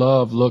work of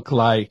love look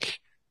like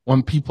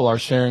when people are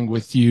sharing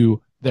with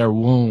you their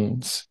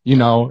wounds? You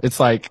know, it's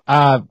like,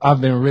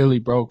 I've been really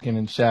broken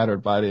and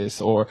shattered by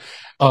this, or,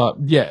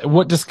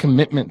 what does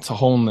commitment to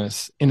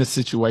wholeness in a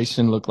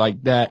situation look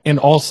like that? And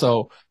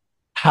also,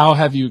 how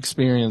have you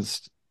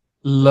experienced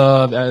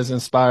love as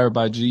inspired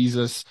by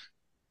Jesus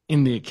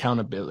in the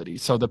accountability?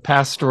 So the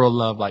pastoral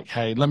love, like,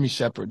 hey, let me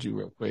shepherd you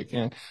real quick.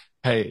 And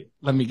hey,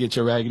 let me get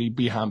your raggedy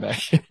behind back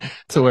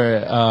to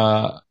where,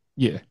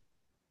 yeah.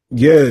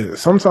 Yeah,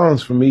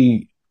 sometimes for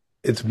me,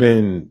 it's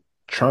been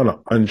trying to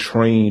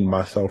untrain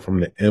myself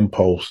from the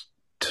impulse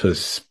to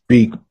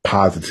speak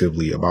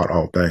positively about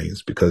all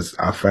things, because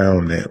I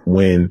found that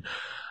when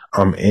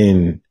I'm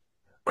in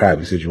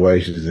crappy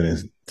situations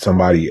and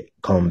somebody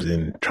comes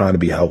in trying to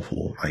be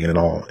helpful, like in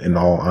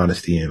all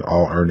honesty and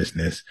all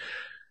earnestness,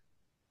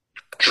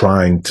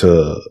 trying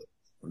to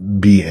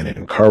be an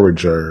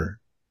encourager,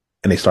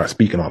 and they start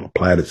speaking all the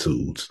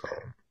platitudes,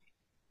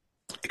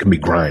 it can be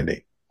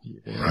grinding,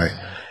 right?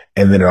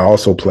 And then it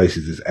also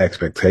places this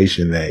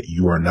expectation that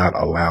you are not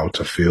allowed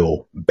to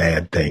feel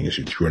bad things.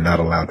 You are not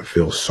allowed to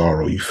feel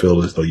sorrow. You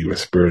feel as though you are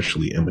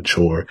spiritually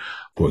immature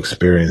for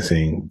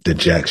experiencing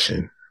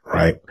dejection,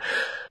 right?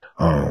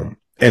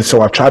 And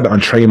so I've tried to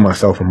untrain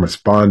myself from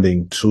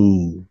responding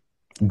to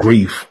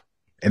grief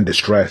and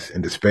distress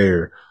and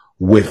despair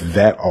with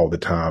that all the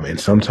time,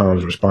 and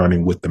sometimes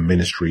responding with the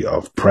ministry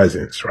of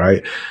presence,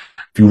 right?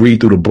 if you read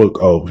through the book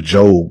of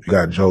Job, you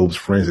got Job's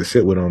friends that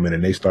sit with him and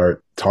then they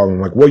start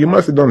talking like, well, you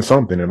must have done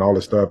something and all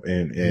this stuff.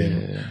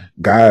 And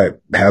God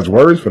has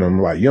words for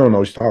them. Like, you don't know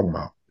what you're talking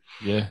about.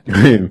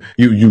 Yeah.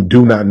 you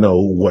do not know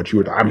what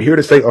you're. I'm here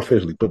to say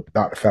officially, put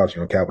Dr.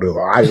 Fauci on Capitol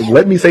Hill.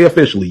 Let me say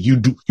officially,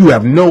 you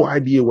have no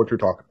idea what you're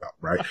talking about,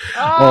 right?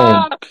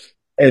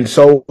 And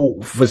so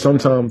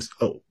sometimes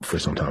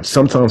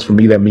for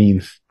me, that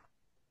means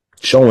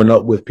showing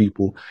up with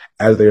people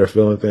as they are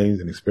feeling things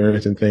and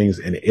experiencing things.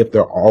 And if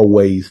there are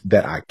ways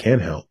that I can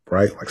help,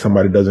 right? Like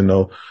somebody doesn't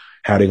know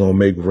how they're going to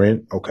make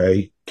rent.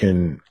 Okay.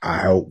 Can I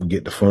help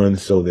get the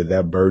funds so that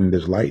that burden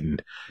is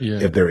lightened? Yeah.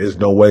 If there is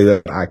no way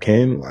that I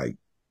can, like,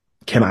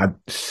 can I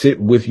sit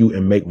with you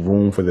and make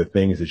room for the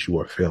things that you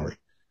are feeling?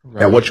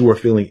 Right. That what you are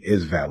feeling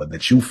is valid,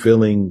 that you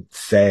feeling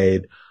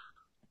sad,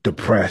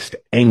 depressed,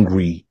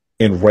 angry,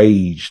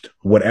 enraged,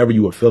 whatever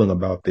you are feeling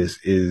about this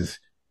is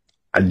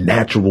a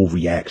natural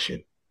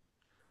reaction,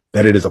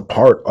 that it is a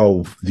part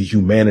of the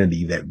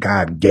humanity that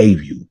God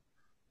gave you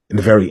in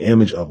the very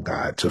image of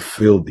God to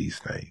feel these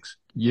things.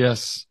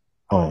 Yes.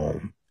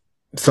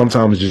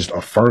 Sometimes just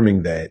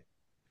affirming that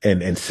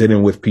and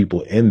sitting with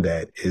people in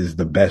that is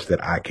the best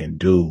that I can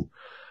do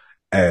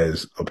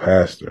as a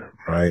pastor.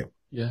 Right.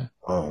 Yeah.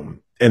 And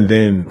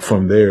then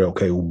from there,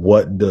 okay,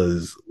 what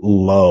does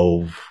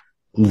love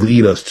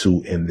lead us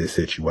to in this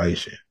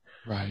situation?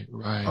 Right.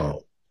 Right.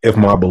 If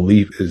my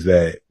belief is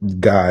that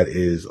God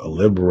is a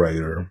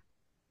liberator,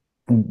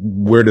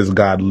 where does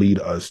God lead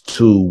us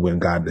to when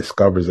God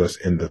discovers us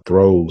in the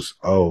throes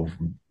of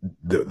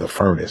the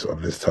furnace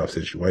of this tough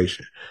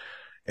situation?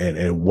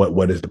 And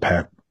what is the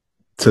path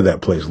to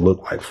that place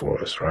look like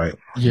for us, right?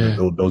 Yeah.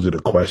 Those are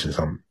the questions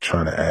I'm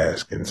trying to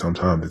ask. And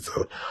sometimes it's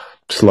a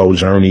slow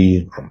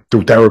journey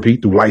through therapy,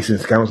 through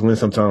licensed counseling.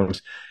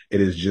 Sometimes it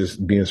is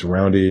just being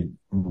surrounded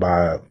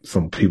by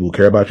some people who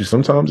care about you.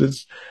 Sometimes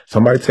it's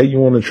somebody take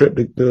you on a trip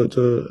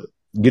to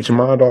get your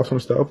mind off some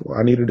stuff.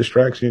 I need a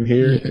distraction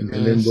here, yes. and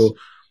then we'll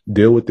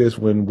deal with this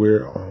when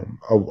we're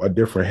a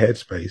different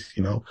headspace,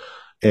 you know.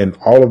 And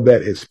all of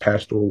that is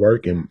pastoral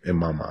work in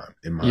my mind,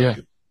 in my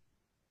view.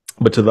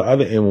 But to the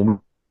other end, when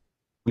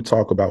we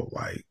talk about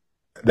like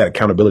that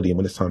accountability and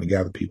when it's time to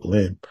gather people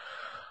in,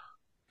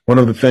 one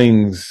of the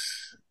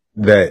things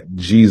that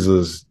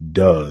Jesus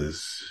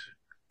does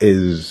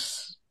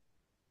is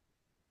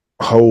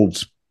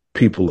holds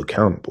people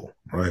accountable,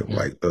 right? Yeah.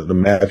 Like the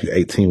Matthew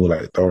 18 we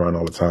like to throw around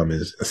all the time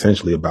is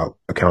essentially about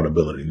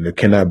accountability. And there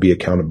cannot be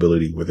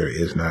accountability where there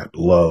is not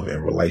love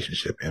and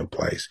relationship in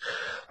place.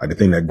 Like the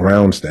thing that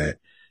grounds that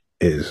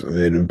is,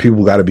 and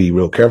people got to be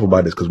real careful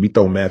about this because we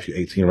throw Matthew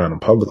 18 around in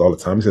public all the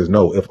time. He says,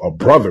 no, if a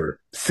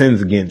brother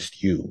sins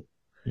against you,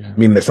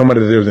 meaning that somebody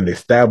that there's an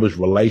established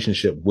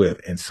relationship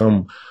with and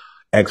some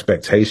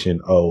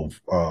expectation of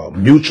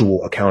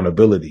mutual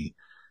accountability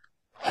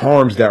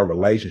harms that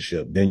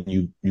relationship, then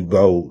you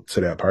go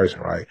to that person,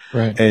 right?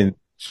 Right. And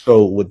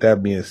so with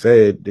that being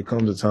said, there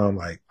comes a time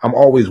like I'm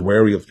always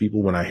wary of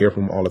people when I hear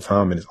from them all the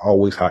time, and it's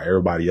always how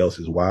everybody else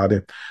is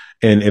wilding.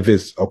 And if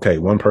it's okay,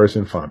 one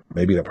person, fine,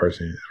 maybe that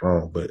person is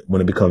wrong. But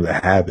when it becomes a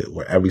habit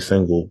where every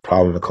single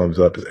problem that comes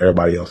up is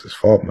everybody else's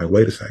fault, I'm like,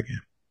 wait a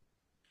second,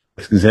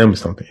 let's examine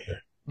something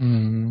here.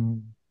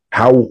 Mm.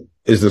 How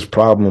is this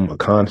problem a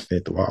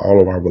constant throughout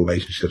all of our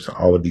relationships and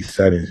all of these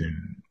settings, and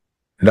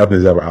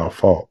nothing's ever our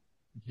fault?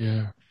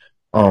 Yeah.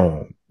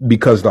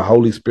 Because the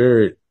Holy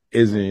Spirit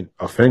isn't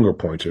a finger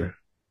pointer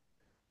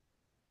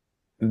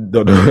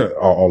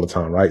all the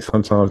time, right?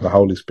 Sometimes the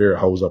Holy Spirit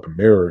holds up a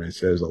mirror and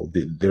says, oh,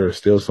 there are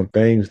still some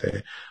things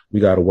that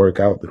we got to work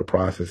out through the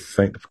process of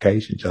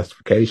sanctification,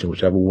 justification,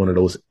 whichever one of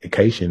those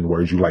occasion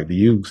words you like to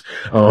use.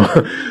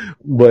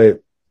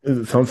 But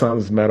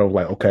sometimes it's a matter of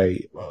like,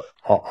 okay,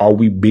 are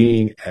we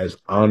being as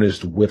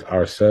honest with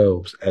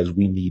ourselves as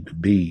we need to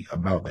be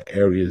about the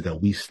areas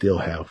that we still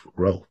have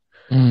growth?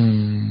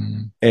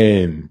 Mm.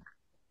 And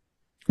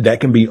that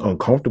can be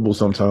uncomfortable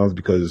sometimes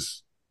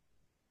because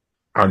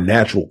our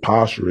natural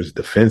posture is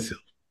defensive.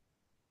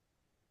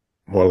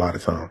 Or a lot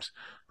of times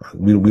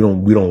we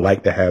don't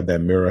like to have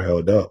that mirror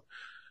held up.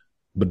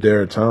 But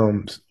there are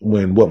times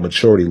when what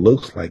maturity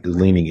looks like is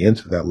leaning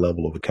into that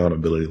level of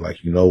accountability.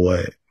 Like, you know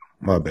what?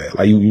 My bad.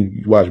 Like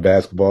you watch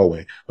basketball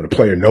when a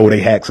player know they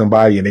hack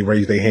somebody and they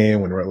raise their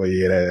hand when they're like,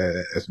 yeah,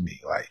 that's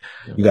me. Like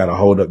you got to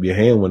hold up your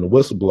hand when the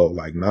whistle blow.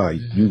 Like, nah,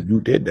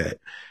 you did that.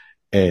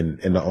 And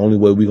the only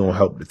way we're going to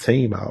help the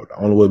team out, the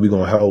only way we're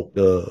going to help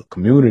the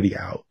community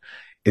out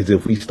is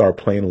if we start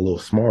playing a little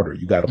smarter.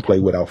 You got to play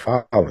without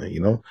fouling,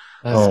 you know?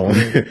 That's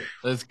good.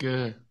 That's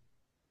good.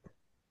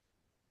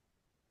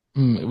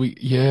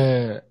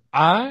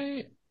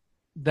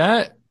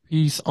 That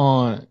piece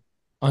on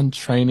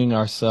untraining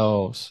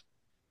ourselves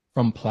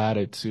from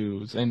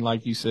platitudes. And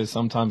like you said,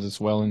 sometimes it's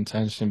well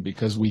intentioned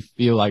because we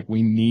feel like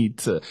we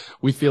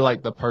feel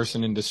like the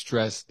person in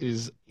distress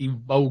is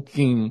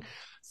evoking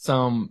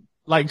some,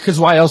 like, cause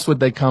why else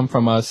would they come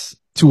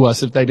to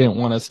us if they didn't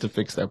want us to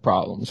fix their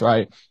problems,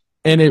 right?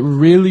 And it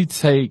really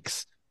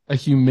takes a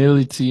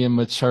humility and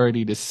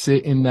maturity to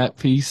sit in that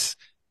piece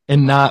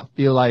and not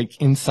feel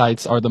like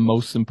insights are the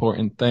most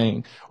important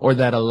thing, or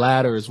that a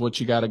ladder is what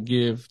you got to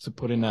give to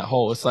put in that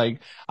hole. It's like,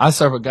 I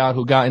serve a God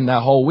who got in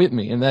that hole with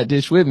me, in that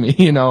ditch with me,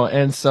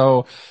 and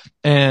so,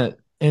 and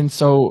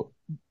so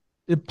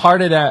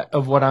part of that,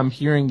 of what I'm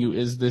hearing you,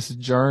 is this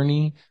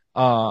journey,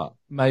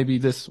 maybe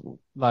this,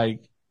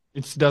 like,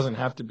 it doesn't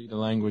have to be the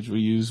language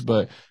we use,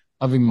 but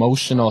of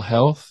emotional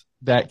health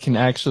that can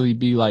actually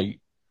be like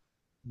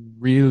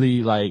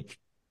really like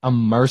a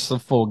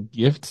merciful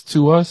gift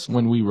to us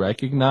when we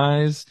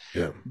recognize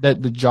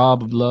that the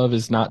job of love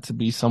is not to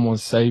be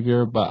someone's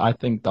savior. But I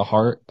think the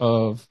heart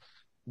of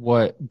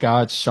what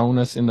God's shown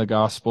us in the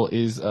gospel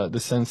is the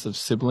sense of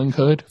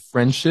siblinghood,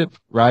 friendship,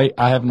 right?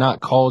 I have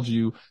not called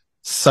you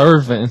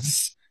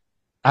servants.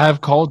 I have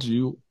called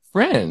you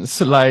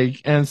friends.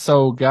 Like, and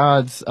so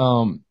God's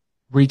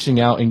reaching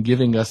out and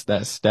giving us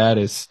that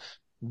status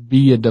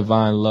via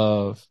divine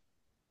love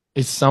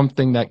is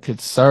something that could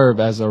serve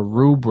as a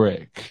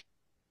rubric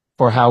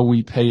for how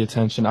we pay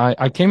attention.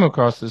 I came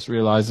across this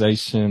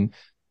realization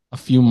a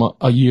few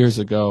years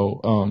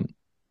ago.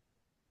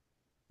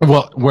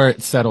 Well, where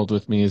it settled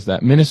with me is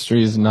that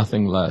ministry is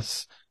nothing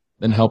less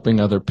than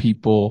helping other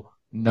people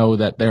know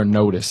that they're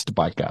noticed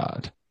by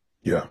God.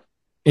 Yeah.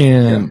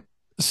 And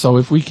so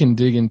if we can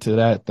dig into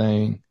that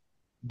thing,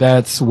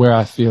 that's where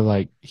I feel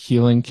like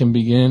healing can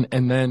begin.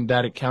 And then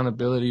that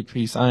accountability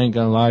piece, I ain't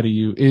gonna lie to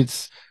you,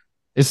 it's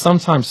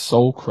sometimes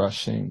soul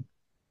crushing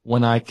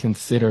when I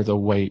consider the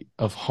weight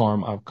of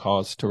harm I've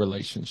caused to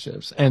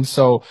relationships. And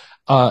so,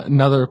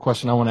 another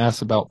question I want to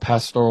ask about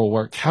pastoral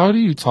work: how do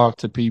you talk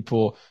to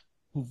people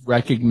who've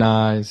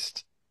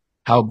recognized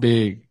how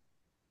big,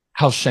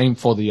 how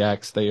shameful the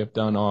acts they have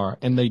done are,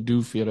 and they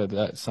do feel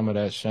that some of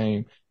that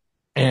shame,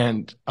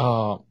 and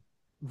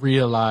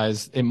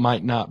realize it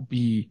might not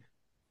be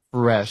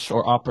fresh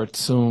or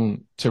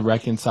opportune to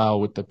reconcile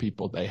with the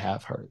people they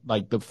have hurt,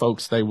 like the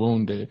folks they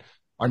wounded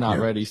are not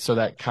ready. So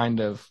that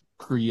kind of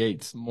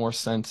creates more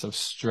sense of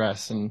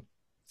stress and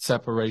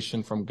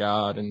separation from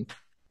God and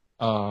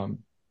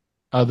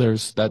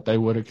others that they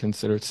would have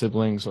considered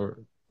siblings or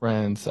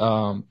friends.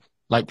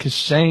 Like, 'cause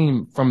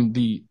shame from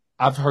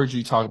I've heard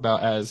you talk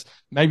about as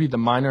maybe the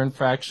minor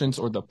infractions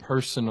or the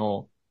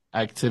personal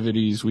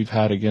activities we've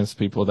had against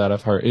people that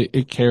I've hurt.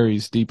 It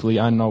carries deeply,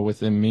 I know,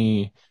 within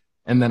me.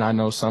 And then I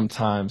know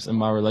sometimes in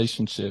my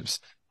relationships,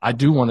 I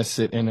do want to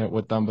sit in it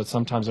with them, but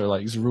sometimes they're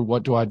like, Zeru,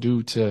 what do I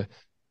do to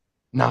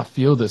not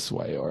feel this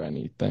way or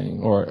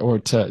anything, or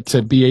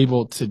to be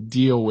able to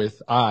deal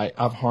with,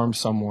 I've harmed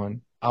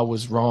someone, I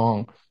was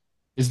wrong.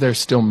 Is there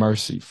still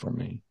mercy for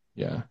me?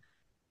 Yeah.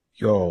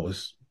 Yo,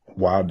 it's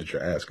wild that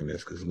you're asking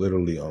this, because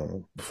literally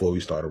before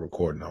we started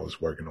recording, I was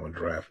working on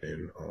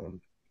drafting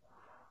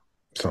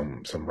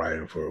some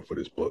writing for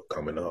this book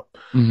coming up.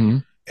 Mm-hmm.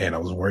 And I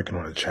was working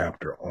on a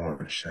chapter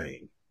on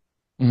shame.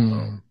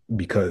 Mm-hmm.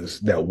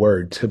 Because that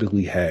word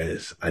typically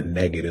has a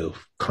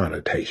negative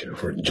connotation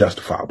for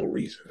justifiable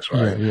reasons,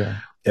 right? Yeah.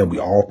 And we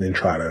often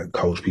try to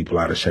coach people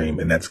out of shame,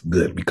 and that's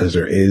good, because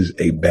there is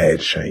a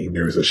bad shame.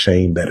 There is a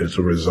shame that is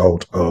a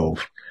result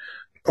of,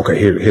 okay,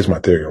 here's my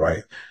theory,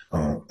 right?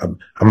 I'm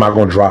not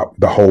going to drop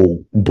the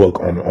whole book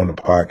on the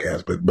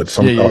podcast, but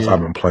some thoughts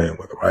I've been playing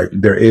with, right?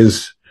 There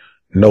is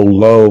no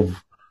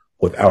love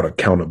without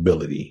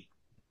accountability.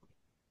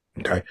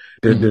 Okay.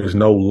 There's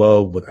no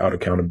love without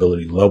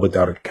accountability. Love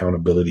without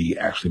accountability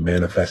actually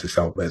manifests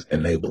itself as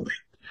enabling.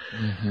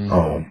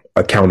 Mm-hmm.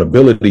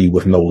 Accountability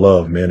with no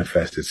love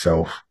manifests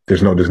itself.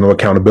 There's no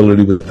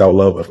accountability without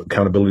love.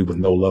 Accountability with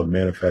no love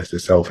manifests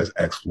itself as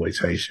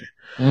exploitation.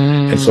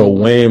 Mm-hmm. And so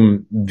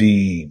when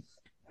the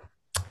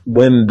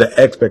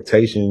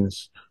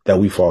expectations that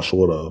we fall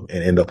short of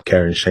and end up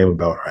carrying shame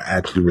about are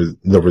actually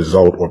the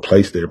result or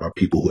placed there by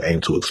people who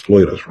aim to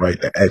exploit us, right?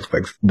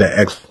 That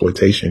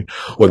exploitation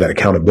or that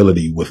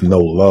accountability with no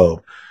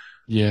love.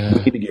 Yeah.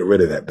 We need to get rid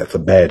of that. That's a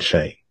bad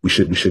shame. We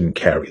shouldn't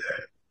carry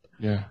that.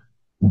 Yeah.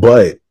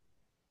 But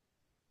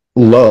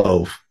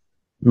love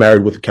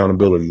married with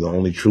accountability, the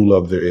only true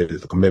love there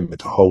is a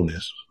commitment to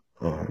wholeness.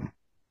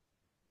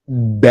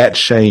 That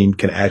shame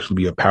can actually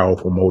be a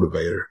powerful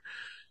motivator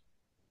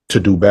to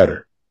do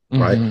better.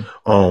 Right.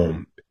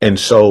 Mm-hmm. And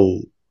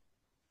so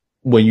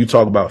when you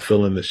talk about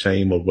feeling the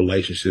shame of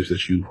relationships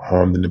that you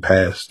harmed in the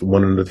past,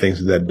 one of the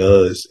things that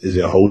does is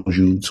it holds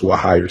you to a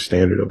higher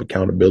standard of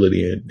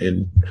accountability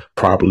and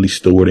properly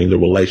stewarding the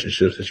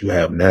relationships that you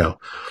have now.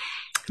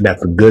 And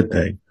that's a good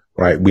thing,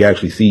 right? We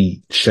actually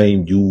see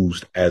shame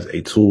used as a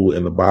tool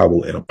in the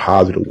Bible in a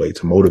positive way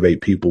to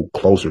motivate people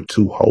closer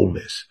to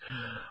wholeness.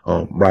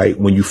 Right?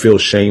 When you feel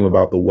shame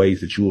about the ways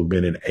that you have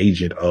been an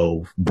agent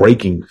of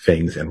breaking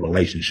things and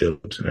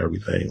relationships and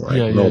everything,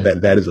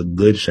 that is a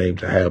good shame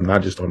to have,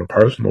 not just on a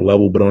personal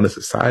level, but on a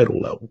societal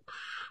level,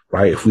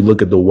 right? If we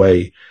look at the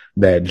way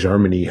that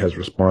Germany has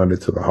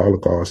responded to the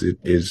Holocaust, it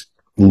is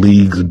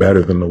leagues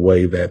better than the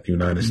way that the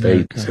United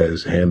States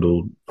has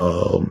handled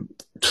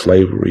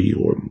slavery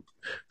or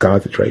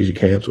concentration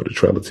camps or the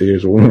Trail of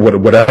Tears or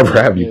whatever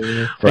have you,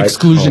 right?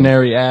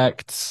 Exclusionary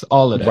acts,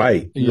 all of that.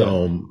 Right.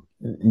 Yeah.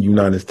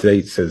 United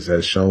States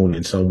has shown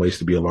in some ways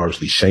to be a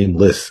largely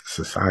shameless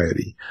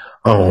society.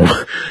 Um,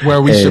 Where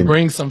we should and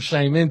bring some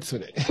shame into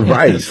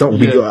right. it. So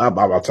we Yeah. go,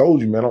 I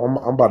told you, man, I'm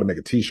about to make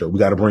a t-shirt. We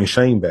got to bring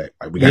shame back.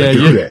 Like we got to Yeah,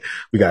 do yeah. that.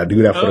 We got to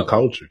do that for the Oh,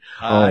 culture.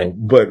 hi.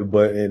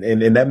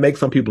 And that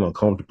makes some people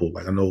uncomfortable.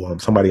 Like I know,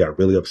 somebody got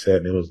really upset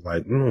and it was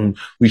like,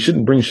 we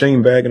shouldn't bring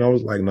shame back. And I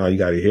was like, no, you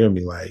got to hear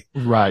me. Like,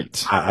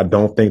 Right. I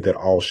don't think that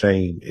all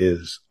shame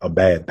is a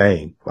bad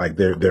thing. Like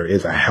there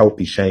is a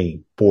healthy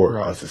shame for a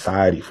Right.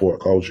 society, for a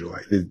culture.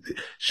 Like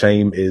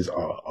shame is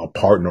a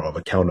partner of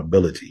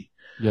accountability.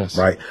 Yes.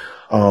 Right.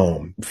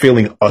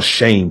 Feeling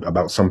ashamed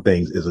about some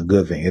things is a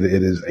good thing. It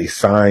is a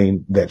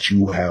sign that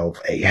you have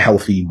a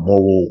healthy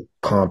moral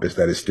compass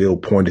that is still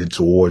pointed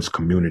towards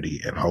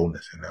community and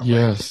wholeness in that way.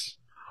 Yes.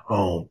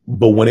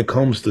 But when it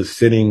comes to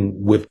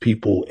sitting with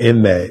people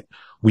in that,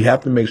 we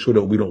have to make sure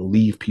that we don't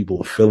leave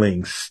people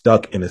feeling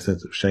stuck in a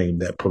sense of shame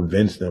that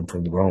prevents them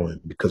from growing.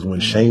 Because when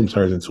shame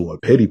turns into a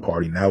pity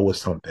party, now it's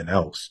something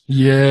else.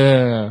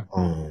 Yeah.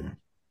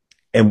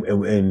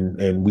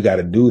 And we got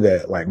to do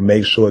that. Like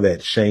make sure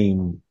that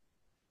shame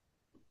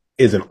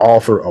is an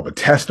offer of a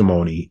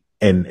testimony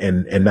and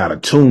not a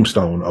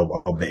tombstone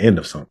of the end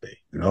of something,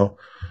 you know?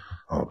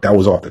 That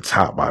was off the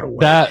top, by the way.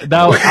 That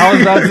I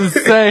was about to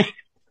say.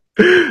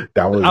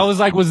 I was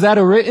like, was that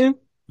a written?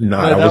 No,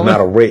 that was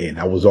not a written.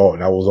 That was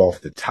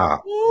off the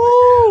top.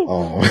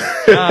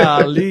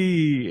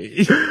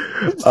 Golly.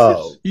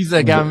 He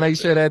said, gotta make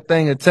sure that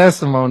thing a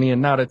testimony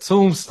and not a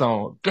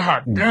tombstone.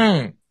 God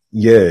dang.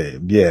 Yeah,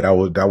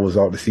 that was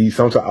all to see.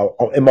 Sometimes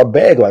in my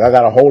bag, like I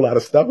got a whole lot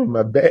of stuff in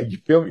my bag. You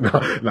feel me?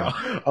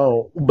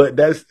 No. But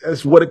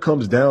that's what it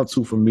comes down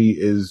to for me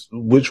is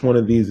which one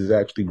of these is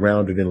actually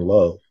grounded in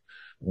love.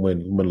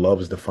 When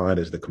love is defined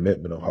as the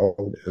commitment of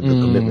wholeness, the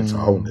commitment to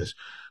wholeness.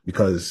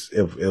 Because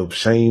if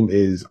shame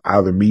is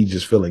either me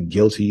just feeling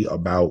guilty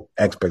about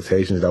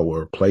expectations that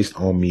were placed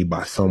on me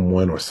by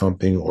someone or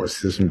something or a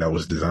system that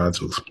was designed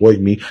to exploit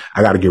me,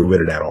 I got to get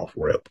rid of that off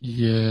rip.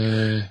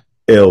 Yeah.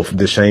 If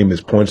the shame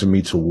is pointing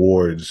me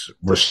towards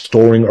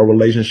restoring a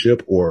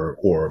relationship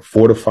or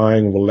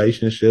fortifying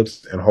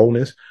relationships and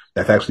wholeness,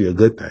 that's actually a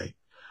good thing.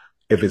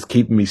 If it's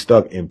keeping me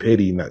stuck in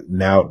pity,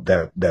 now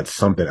that's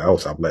something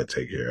else I've let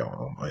take care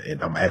of.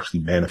 And I'm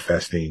actually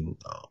manifesting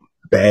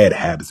bad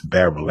habits,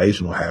 bad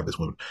relational habits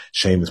when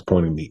shame is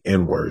pointing me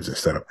inwards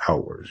instead of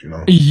outwards, you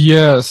know?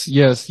 Yes.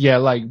 Yeah.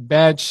 Like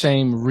bad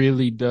shame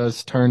really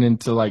does turn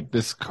into like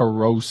this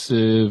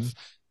corrosive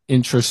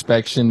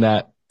introspection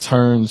that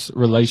turns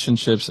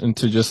relationships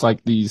into just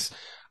like these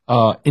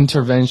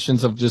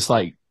interventions of just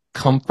like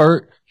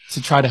comfort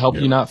to try to help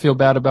you not feel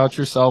bad about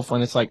yourself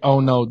when it's like, oh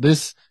no,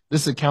 this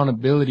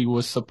accountability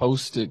was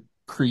supposed to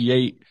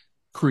create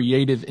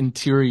creative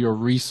interior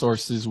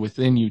resources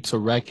within you to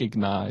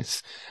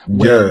recognize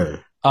when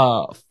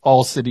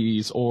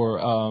falsities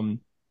or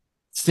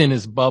sin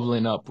is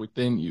bubbling up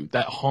within you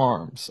that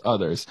harms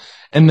others.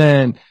 And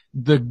then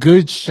the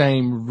good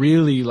shame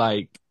really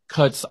like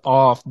cuts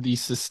off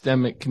these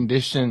systemic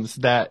conditions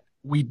that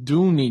we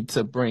do need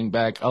to bring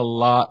back a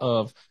lot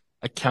of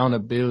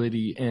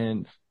accountability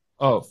and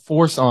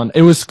force on.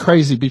 It was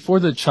crazy before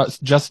the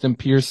Justin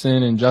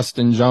Pearson and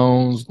Justin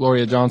Jones,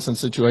 Gloria Johnson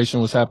situation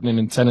was happening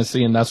in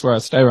Tennessee, and that's where I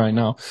stay right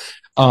now.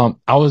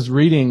 I was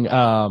reading,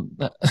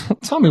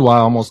 tell me why I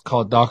almost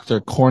called Dr.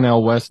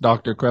 Cornell West,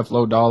 Dr.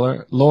 Creflo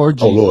Dollar. Lord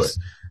Jesus.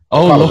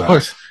 Oh,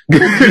 Lord.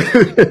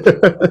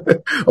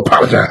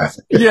 Apologize.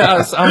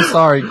 Yes, I'm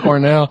sorry,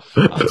 Cornell.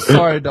 I'm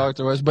sorry,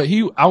 Dr. West. But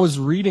I was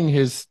reading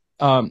his,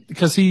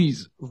 because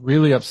he's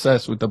really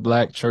obsessed with the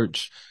Black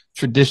church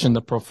tradition,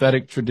 the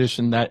prophetic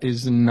tradition that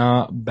is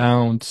not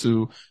bound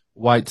to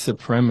white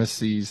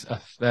supremacy's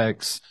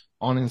effects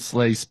on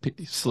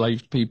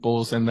enslaved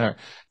peoples and their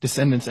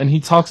descendants. And he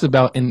talks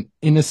about an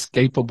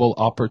inescapable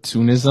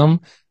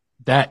opportunism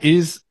that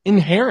is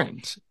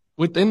inherent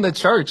within the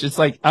church. It's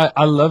like,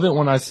 I love it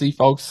when I see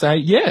folks say,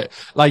 yeah,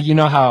 like, you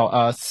know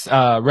how,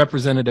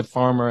 Representative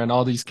Farmer and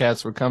all these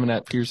cats were coming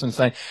at Pearson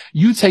saying,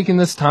 you taking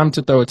this time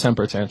to throw a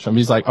temper tantrum.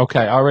 He's like,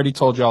 okay, I already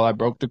told y'all I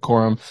broke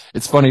decorum.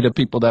 It's funny to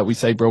people that we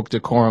say broke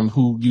decorum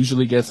who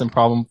usually gets in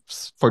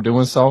problems for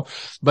doing so.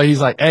 But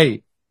he's like,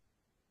 hey,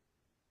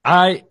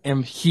 I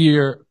am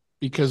here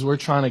because we're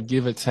trying to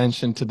give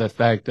attention to the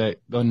fact that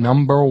the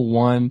number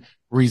one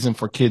reason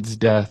for kids'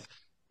 death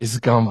is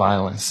gun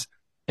violence.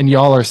 And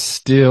y'all are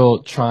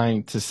still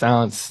trying to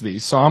silence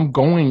these. So I'm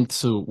going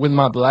to, with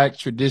my Black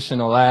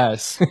traditional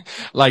ass,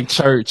 like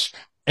church,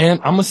 and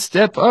I'm gonna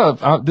step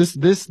up. This,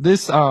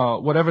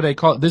 whatever they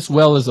call it, this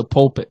well is a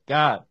pulpit.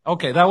 God.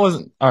 Okay. That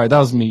wasn't, all right. That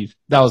was me.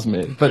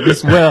 But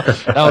this well,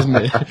 that was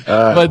me.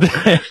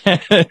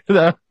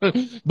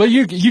 But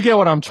you get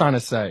what I'm trying to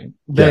say.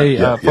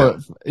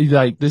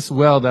 Like this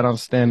well that I'm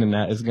standing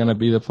at is going to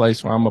be the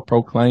place where I'm going to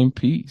proclaim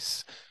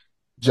peace,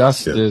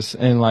 justice,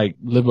 and like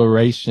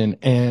liberation.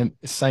 And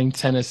St.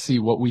 Tennessee,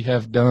 what we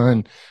have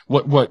done,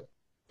 what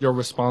you're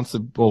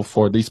responsible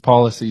for, these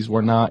policies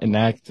we're not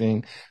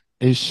enacting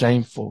is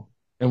shameful.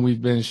 and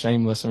we've been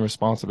shameless and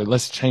responsible.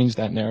 Let's change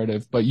that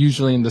narrative. But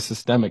usually in the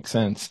systemic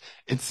sense,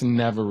 it's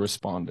never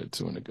responded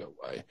to in a good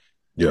way.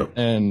 Yeah.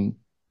 And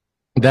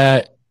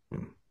that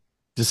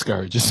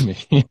discourages me.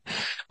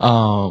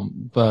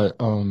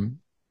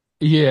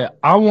 Yeah,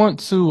 I want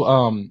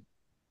to,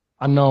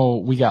 I know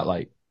we got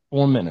like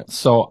 4 minutes,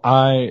 so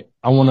I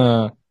want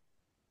to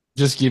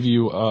just give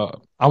you,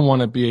 I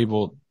want to be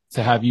able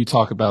to have you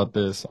talk about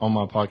this on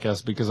my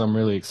podcast because I'm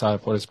really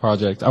excited for this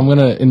project.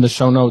 In the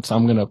show notes,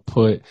 I'm going to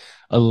put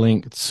a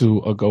link to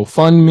a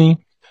GoFundMe.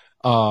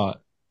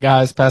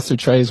 Guys, Pastor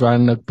Trey's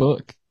writing a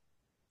book.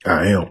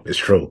 I am. It's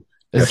true.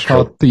 It's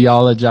called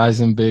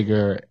Theologizing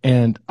Bigger.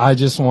 And I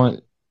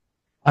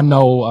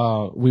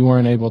know, we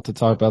weren't able to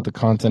talk about the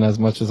content as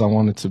much as I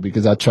wanted to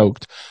because I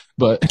choked,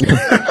 but,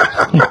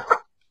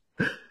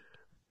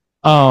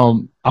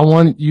 I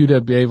want you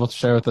to be able to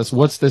share with us,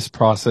 what's this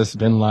process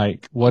been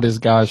like? What is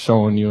God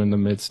showing you in the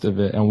midst of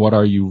it? And what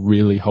are you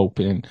really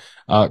hoping,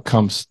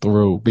 comes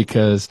through?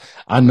 Because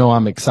I know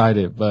I'm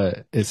excited,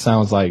 but it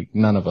sounds like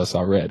none of us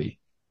are ready.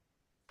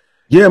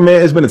 Yeah,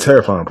 man, it's been a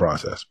terrifying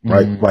process,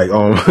 right? Like,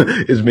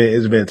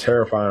 it's been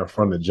terrifying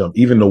from the jump.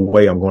 Even the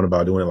way I'm going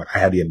about doing it, like I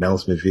had the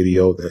announcement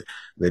video that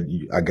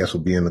I guess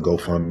will be in the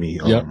GoFundMe.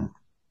 Yep.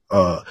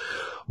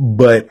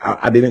 But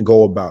I didn't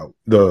go about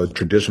the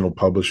traditional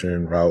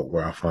publishing route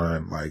where I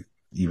find like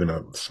even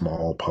a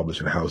small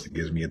publishing house that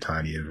gives me a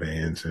tiny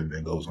advance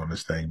and goes on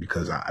this thing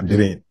because I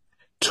didn't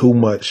too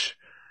much.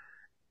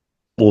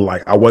 Well,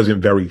 like I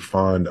wasn't very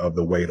fond of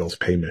the way those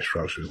payment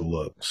structures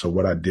look. So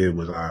what I did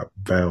was I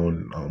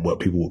found what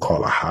people would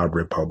call a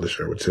hybrid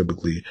publisher, where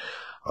typically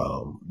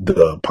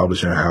the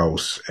publishing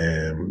house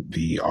and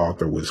the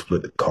author would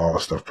split the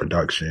cost of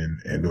production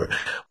and do it.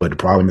 But the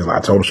problem is, I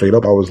told them straight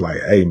up, I was like,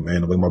 "Hey,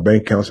 man, the way my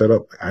bank account set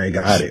up, I ain't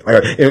got it."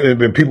 Like,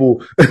 and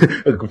people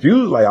are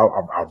confused. Like,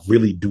 I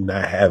really do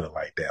not have it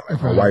like that.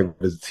 Like, my wife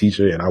is a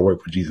teacher, and I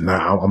work for Jesus.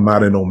 Now, I'm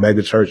not in no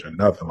mega church or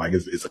nothing. Like,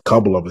 it's a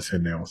couple of us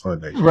in there on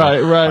Sundays. Right.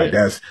 Like,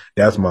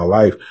 that's my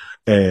life.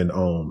 And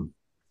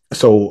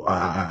so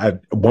at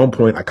one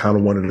point, I kind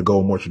of wanted to go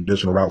a more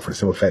traditional route for the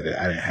simple fact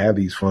that I didn't have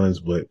these funds,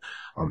 but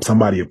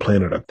somebody had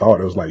planted a thought.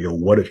 It was like, yo,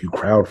 what if you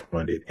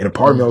crowdfunded? And a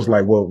part of me, I was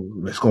like, well,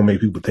 it's going to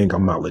make people think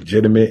I'm not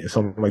legitimate and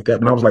something like that.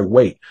 But I was like,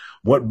 wait,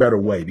 what better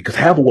way? Because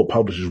half of what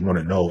publishers want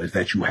to know is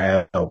that you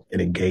have an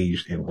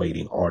engaged and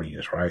waiting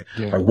audience, right?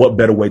 Yeah. Like, what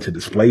better way to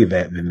display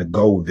that than to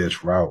go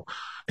this route?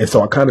 And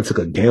so I kind of took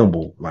a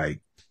gamble,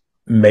 like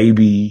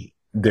maybe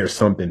there's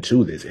something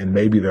to this, and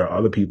maybe there are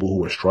other people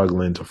who are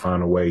struggling to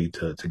find a way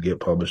to get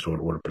published or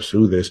to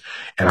pursue this,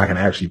 and I can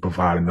actually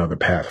provide another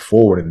path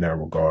forward in that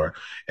regard.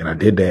 And I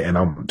did that, and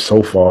I'm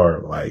so far,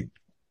 like,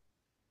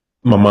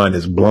 my mind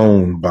is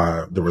blown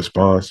by the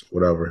response,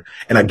 whatever.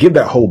 And I give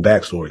that whole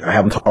backstory. I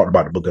haven't talked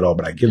about the book at all,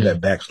 but I give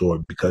that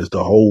backstory because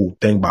the whole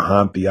thing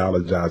behind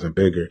Theologizing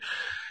Bigger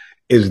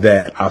is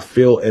that I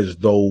feel as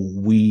though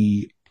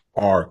we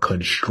are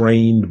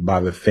constrained by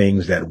the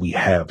things that we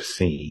have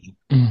seen.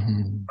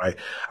 Right.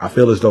 I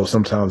feel as though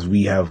sometimes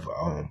we have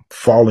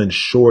fallen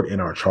short in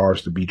our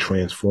charge to be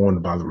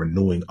transformed by the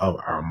renewing of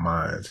our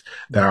minds,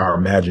 that our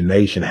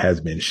imagination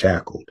has been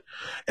shackled,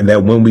 and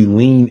that when we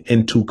lean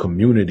into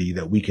community,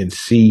 that we can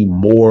see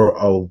more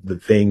of the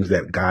things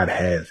that God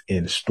has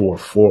in store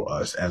for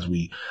us as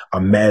we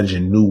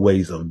imagine new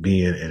ways of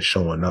being and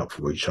showing up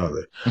for each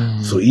other.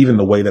 So even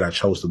the way that I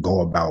chose to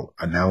go about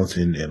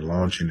announcing and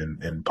launching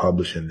and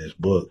publishing this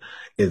book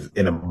is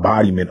an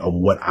embodiment of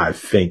what I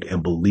think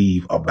and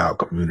believe about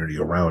community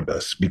around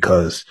us,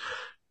 because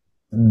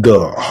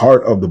the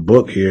heart of the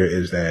book here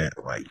is that,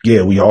 like,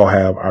 yeah, we all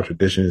have our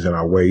traditions and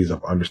our ways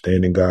of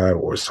understanding God,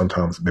 or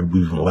sometimes maybe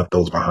we've even left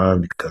those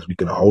behind because we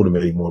couldn't hold them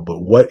anymore. But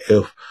what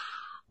if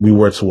we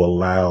were to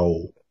allow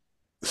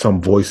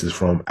some voices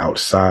from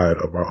outside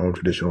of our own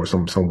tradition or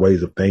some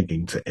ways of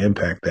thinking to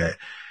impact that?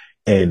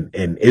 And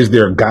is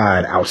there a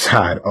God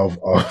outside of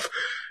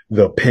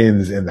the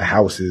pens and the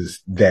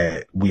houses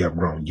that we have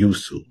grown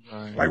used to?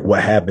 Right. Like,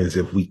 what happens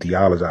if we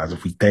theologize,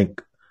 if we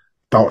think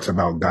thoughts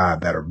about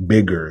God that are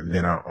bigger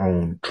than our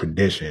own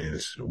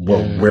traditions?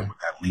 Where would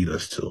that lead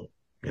us to,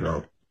 you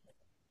know?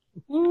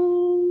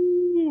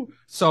 Ooh.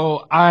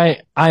 So I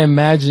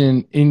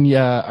imagine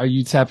are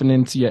you tapping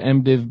into your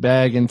MDiv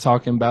bag and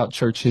talking about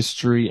church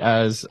history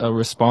as a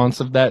response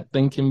of that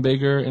thinking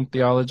bigger and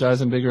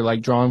theologizing bigger,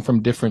 like drawing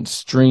from different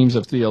streams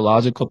of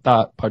theological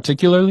thought,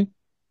 particularly?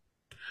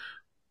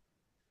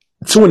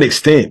 To an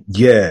extent,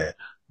 yeah.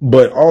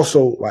 But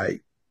also,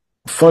 like,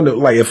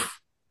 if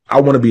I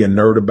want to be a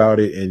nerd about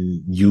it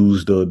and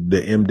use the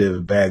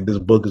MDiv bag, this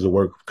book is a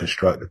work of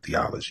constructive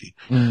theology.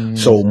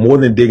 So more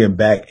than digging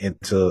back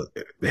into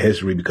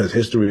history, because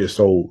history is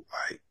so,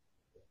 like,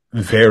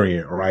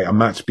 variant, right? I'm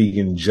not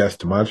speaking just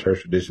to my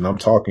church tradition. I'm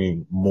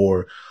talking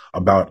more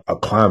about a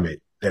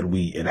climate that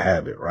we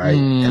inhabit, right?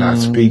 And I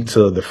speak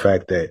to the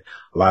fact that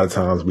a lot of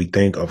times we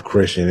think of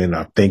Christian and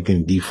our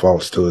thinking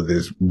defaults to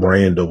this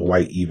brand of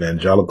white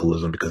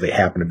evangelicalism because they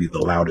happen to be the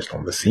loudest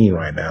on the scene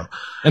right now.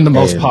 And the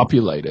most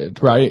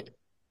populated, right?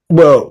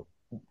 Well,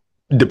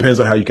 depends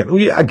on how you can.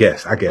 Yeah, I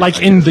guess.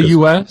 Like in the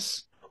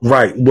U.S.?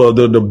 Right. Well,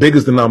 the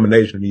biggest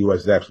denomination in the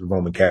U.S. is actually the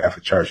Roman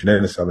Catholic Church, and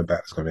then the Southern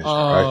Baptist Convention,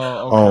 right?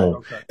 Oh,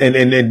 okay.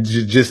 And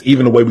just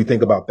even the way we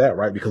think about that,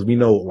 right? Because we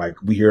know, like,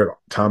 we hear it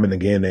time and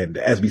again that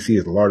the SBC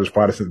is the largest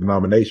Protestant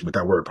denomination, but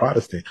that word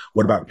Protestant,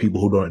 what about the people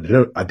who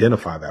don't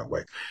identify that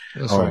way?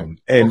 That's right.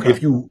 And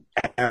if you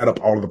add up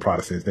all of the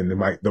Protestants, then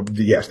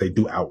yes, they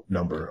do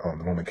outnumber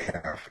the Roman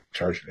Catholic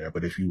Church there.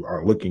 But if you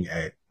are looking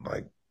at,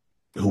 like,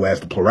 who has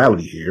the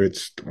plurality here,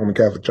 it's the Roman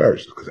Catholic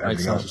Church, because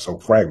everything else is so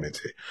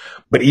fragmented.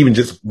 But even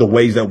just the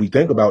ways that we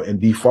think about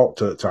and default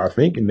to our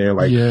thinking there,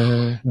 like,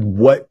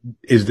 what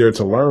is there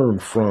to learn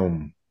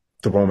from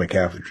the Roman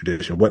Catholic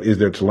tradition? What is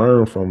there to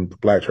learn from the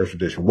Black church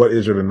tradition? What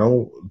is there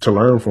to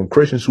learn from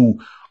Christians who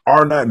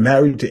are not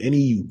married to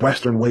any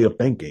Western way of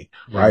thinking,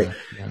 right?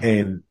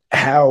 And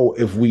how,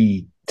 if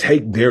we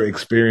take their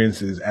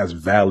experiences as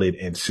valid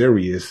and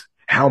serious,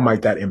 how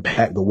might that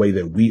impact the way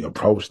that we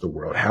approach the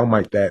world? How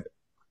might that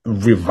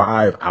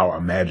revive our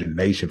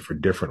imagination for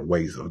different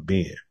ways of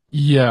being?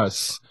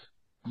 Yes.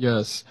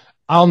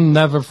 I'll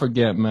never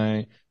forget,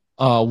 man.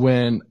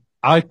 When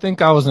I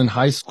think I was in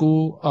high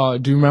school,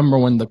 do you remember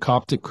when the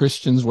Coptic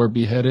Christians were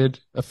beheaded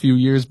a few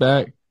years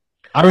back?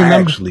 I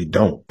actually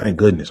don't. Thank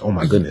goodness. Oh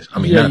my goodness. I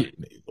mean,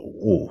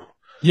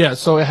 yeah,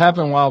 so it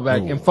happened a while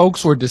back, and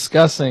folks were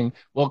discussing,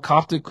 well,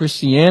 Coptic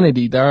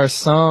Christianity, there are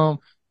some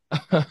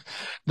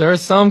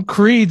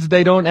creeds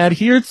they don't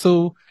adhere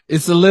to.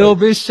 It's a little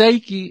bit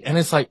shaky, and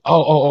it's like,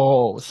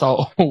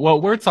 so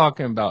what we're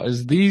talking about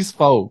is these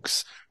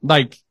folks,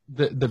 like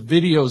the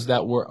videos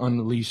that were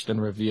unleashed and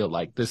revealed,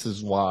 like, this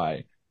is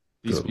why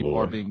these people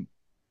are being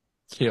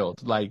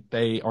killed. Like,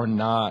 they are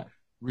not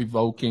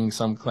revoking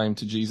some claim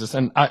to Jesus.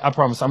 And I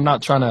promise I'm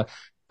not trying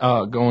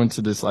to go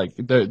into this, like,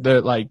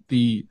 they're like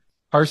the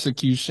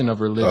persecution of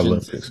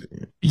religions.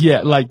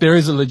 Like, there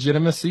is a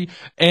legitimacy,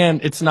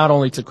 and it's not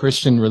only to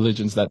Christian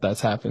religions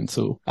that's happened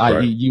to,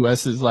 i.e.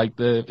 U.S. is like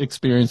the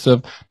experience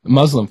of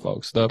Muslim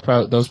folks,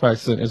 those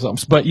practicing Islam.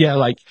 But yeah,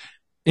 like,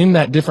 in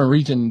that different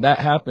region that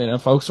happened,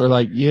 and folks were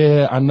like,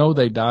 yeah, I know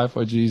they died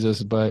for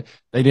Jesus, but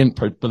they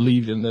didn't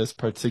believe in this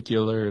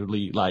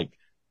particularly. Like,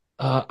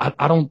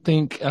 I don't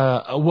think,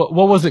 what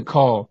was it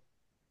called?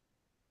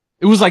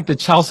 It was like the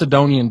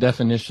Chalcedonian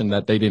definition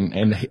that they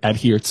didn't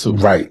adhere to.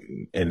 Right.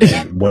 And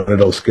one of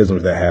those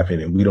schisms that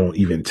happen, and we don't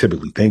even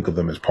typically think of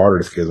them as part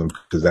of the schism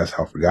because that's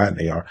how forgotten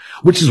they are,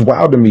 which is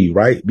wild to me,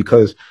 right?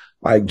 Because,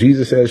 like,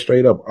 Jesus says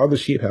straight up, other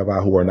sheep have I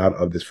who are not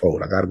of this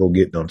fold. I got to go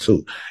get them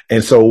too.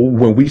 And so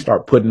when we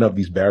start putting up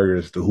these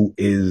barriers to who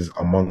is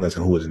among us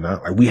and who is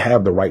not, like, we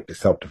have the right to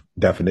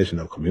self-definition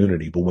of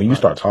community. But when you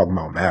start talking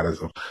about matters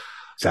of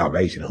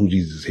salvation, who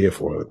Jesus is here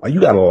for, like, you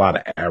got a lot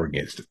of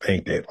arrogance to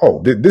think that,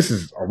 this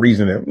is a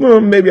reason that, well,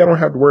 maybe I don't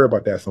have to worry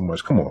about that so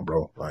much. Come on,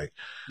 bro. Like,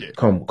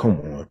 come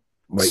on.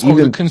 Like, so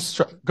even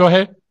go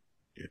ahead.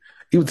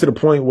 Even to the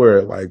point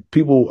where, like,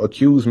 people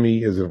accuse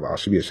me as if I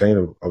should be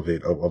ashamed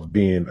of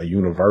being a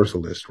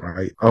universalist,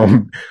 right?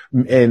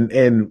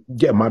 And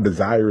my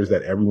desire is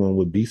that everyone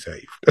would be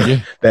saved.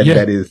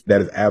 That is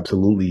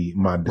absolutely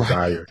my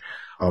desire.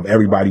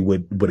 Everybody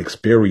would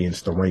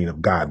experience the reign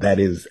of God. That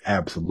is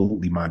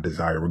absolutely my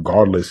desire,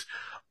 regardless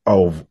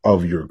of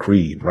your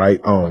creed, right?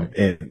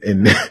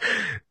 And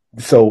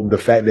so the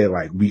fact that,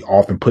 like, we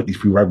often put these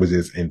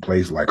prerequisites in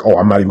place, like,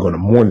 I'm not even going to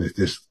mourn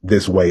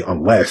this way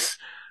unless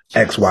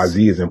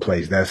XYZ is in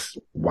place. That's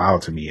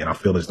wild to me. And I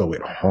feel as though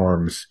it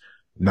harms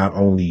not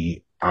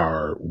only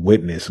our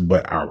witness,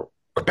 but our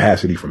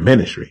capacity for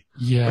ministry.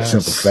 The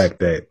simple fact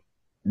that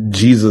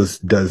Jesus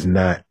does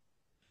not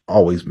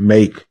always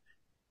make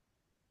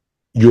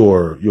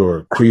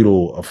your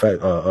creedal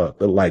effect,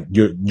 like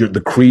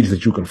the creeds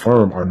that you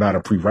confirm are not a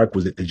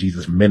prerequisite to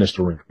Jesus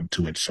ministering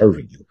to and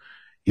serving you.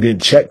 He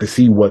didn't check to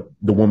see what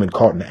the woman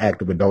caught in the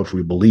act of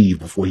adultery believed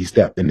before he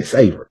stepped in to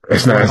save her.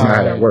 That's not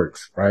how that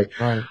works, right?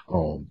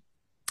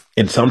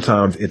 And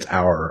sometimes it's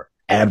our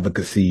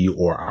advocacy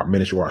or our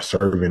ministry or our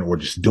serving or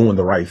just doing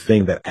the right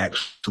thing that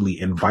actually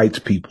invites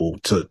people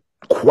to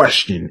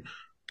question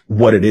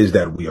what it is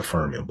that we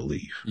affirm and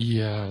believe.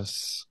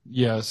 Yes.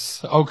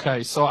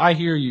 Okay. So I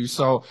hear you.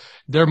 So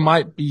there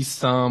might be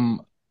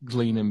some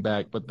gleaning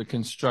back, but the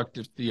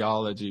constructive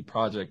theology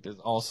project is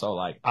also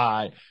like,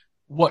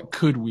 what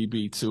could we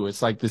be too?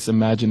 It's like this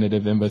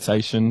imaginative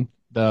invitation.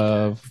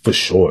 For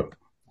sure.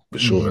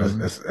 Mm-hmm.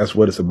 That's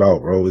what it's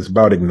about, bro. It's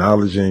about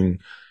acknowledging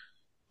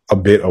a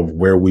bit of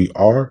where we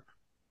are.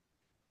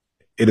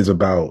 It is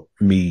about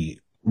me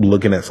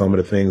looking at some of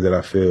the things that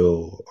I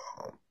feel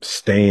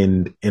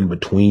stand in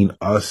between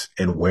us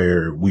and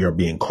where we are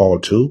being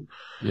called to.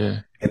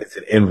 And it's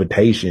an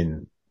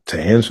invitation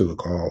to answer the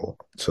call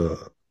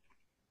so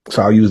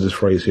I'll use this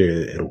phrase here.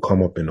 It'll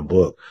come up in the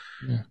book.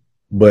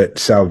 But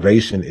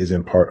salvation is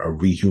in part a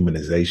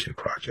rehumanization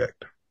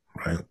project,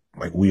 right?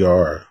 Like, we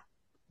are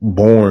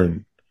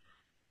born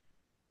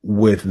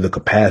with the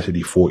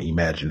capacity for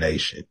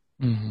imagination.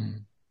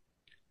 And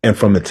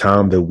from the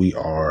time that we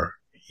are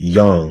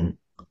young,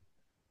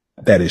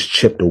 that is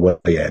chipped away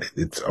at it.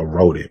 It's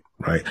eroded,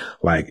 right?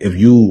 Like, if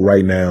you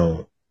right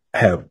now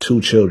have two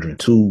children,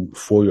 2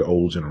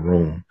 4-year-olds in a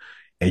room,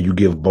 and you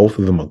give both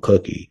of them a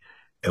cookie,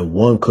 and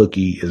one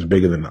cookie is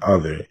bigger than the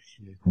other,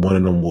 one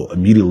of them will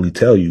immediately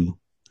tell you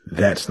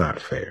that's not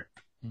fair.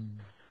 Mm.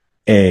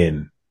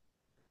 And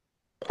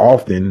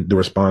often the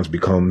response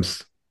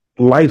becomes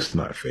life's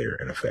not fair,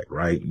 in effect,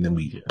 right? And then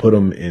we put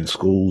them in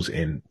schools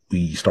and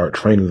we start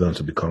training them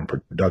to become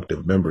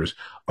productive members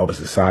of a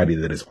society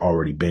that has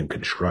already been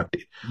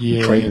constructed.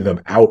 We train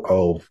them out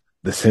of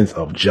the sense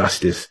of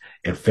justice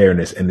and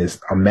fairness and this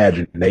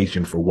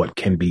imagination for what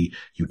can be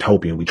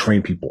utopian. We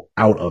train people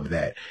out of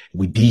that.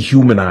 We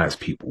dehumanize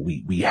people.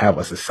 We have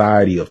a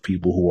society of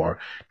people who are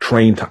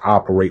trained to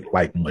operate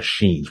like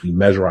machines. We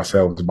measure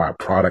ourselves by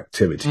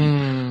productivity.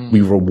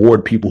 We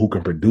reward people who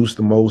can produce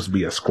the most.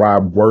 We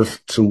ascribe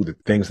worth to the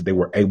things that they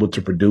were able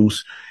to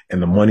produce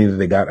and the money that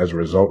they got as a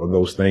result of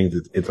those things.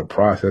 It's a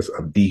process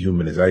of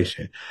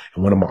dehumanization.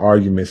 And one of my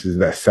arguments is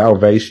that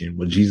salvation,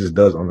 what Jesus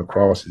does on the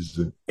cross, is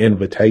an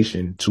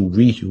invitation to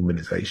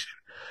rehumanization.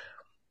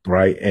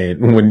 Right.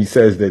 And when he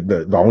says that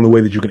the only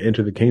way that you can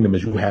enter the kingdom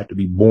is you have to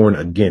be born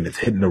again, it's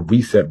hitting a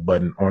reset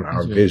button on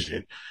our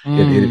vision.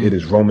 It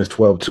is Romans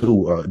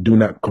 12:2. Do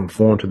not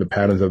conform to the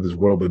patterns of this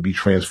world, but be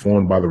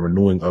transformed by the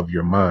renewing of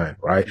your mind.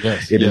 Right.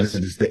 It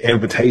is the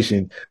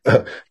invitation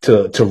to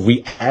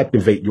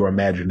reactivate your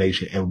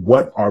imagination. And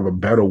what are the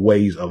better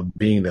ways of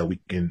being that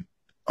we can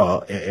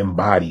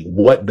embody?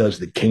 What does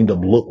the kingdom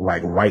look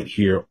like right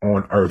here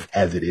on earth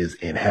as it is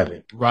in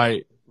heaven?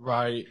 Right.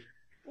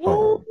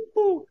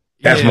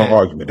 That's my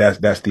argument.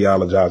 That's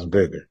theologizing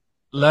bigger.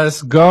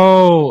 Let's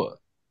go,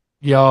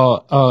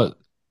 y'all.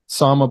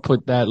 So I'm gonna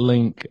put that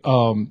link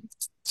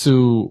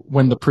to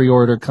when the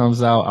pre-order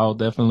comes out. I'll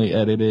definitely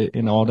edit it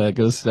and all that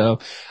good stuff.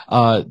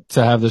 To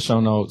have the show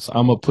notes,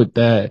 I'm gonna put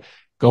that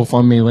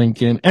GoFundMe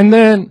link in, and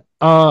then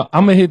I'm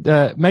gonna hit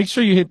that. Make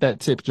sure you hit that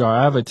tip jar.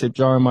 I have a tip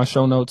jar in my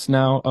show notes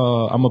now.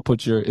 I'm gonna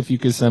put if you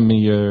could send me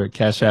your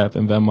Cash App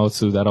and Venmo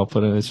too, that I'll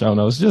put in the show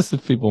notes, just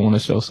if people want to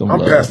show some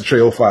love. I'm past the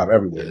Trey 05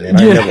 everywhere, man.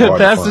 Yeah,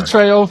 that's the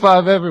Trey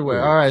 05 everywhere.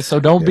 Yeah. All right, so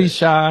don't be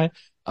shy.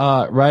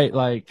 Right,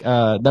 like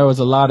there was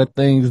a lot of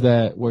things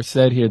that were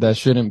said here that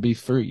shouldn't be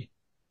free.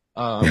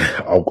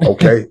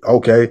 Okay.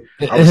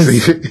 I'll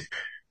see it.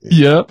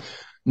 Yeah.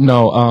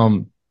 No,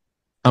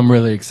 I'm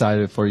really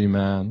excited for you,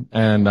 man.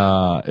 And,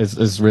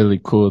 it's really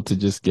cool to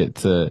just get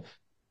to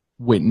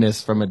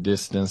witness from a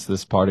distance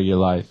this part of your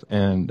life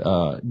and,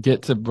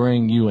 get to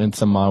bring you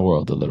into my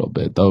world a little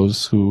bit.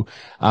 Those who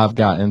I've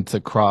gotten to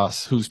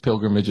cross, whose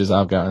pilgrimages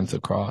I've gotten to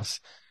cross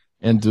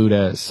and do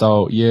that.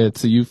 So yeah,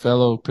 to you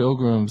fellow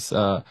pilgrims,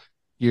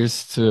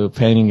 here's to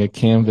painting a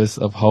canvas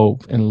of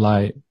hope and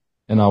light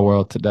in our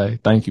world today.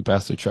 Thank you,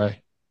 Pastor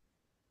Trey.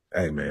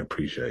 Hey man,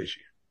 appreciate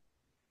you.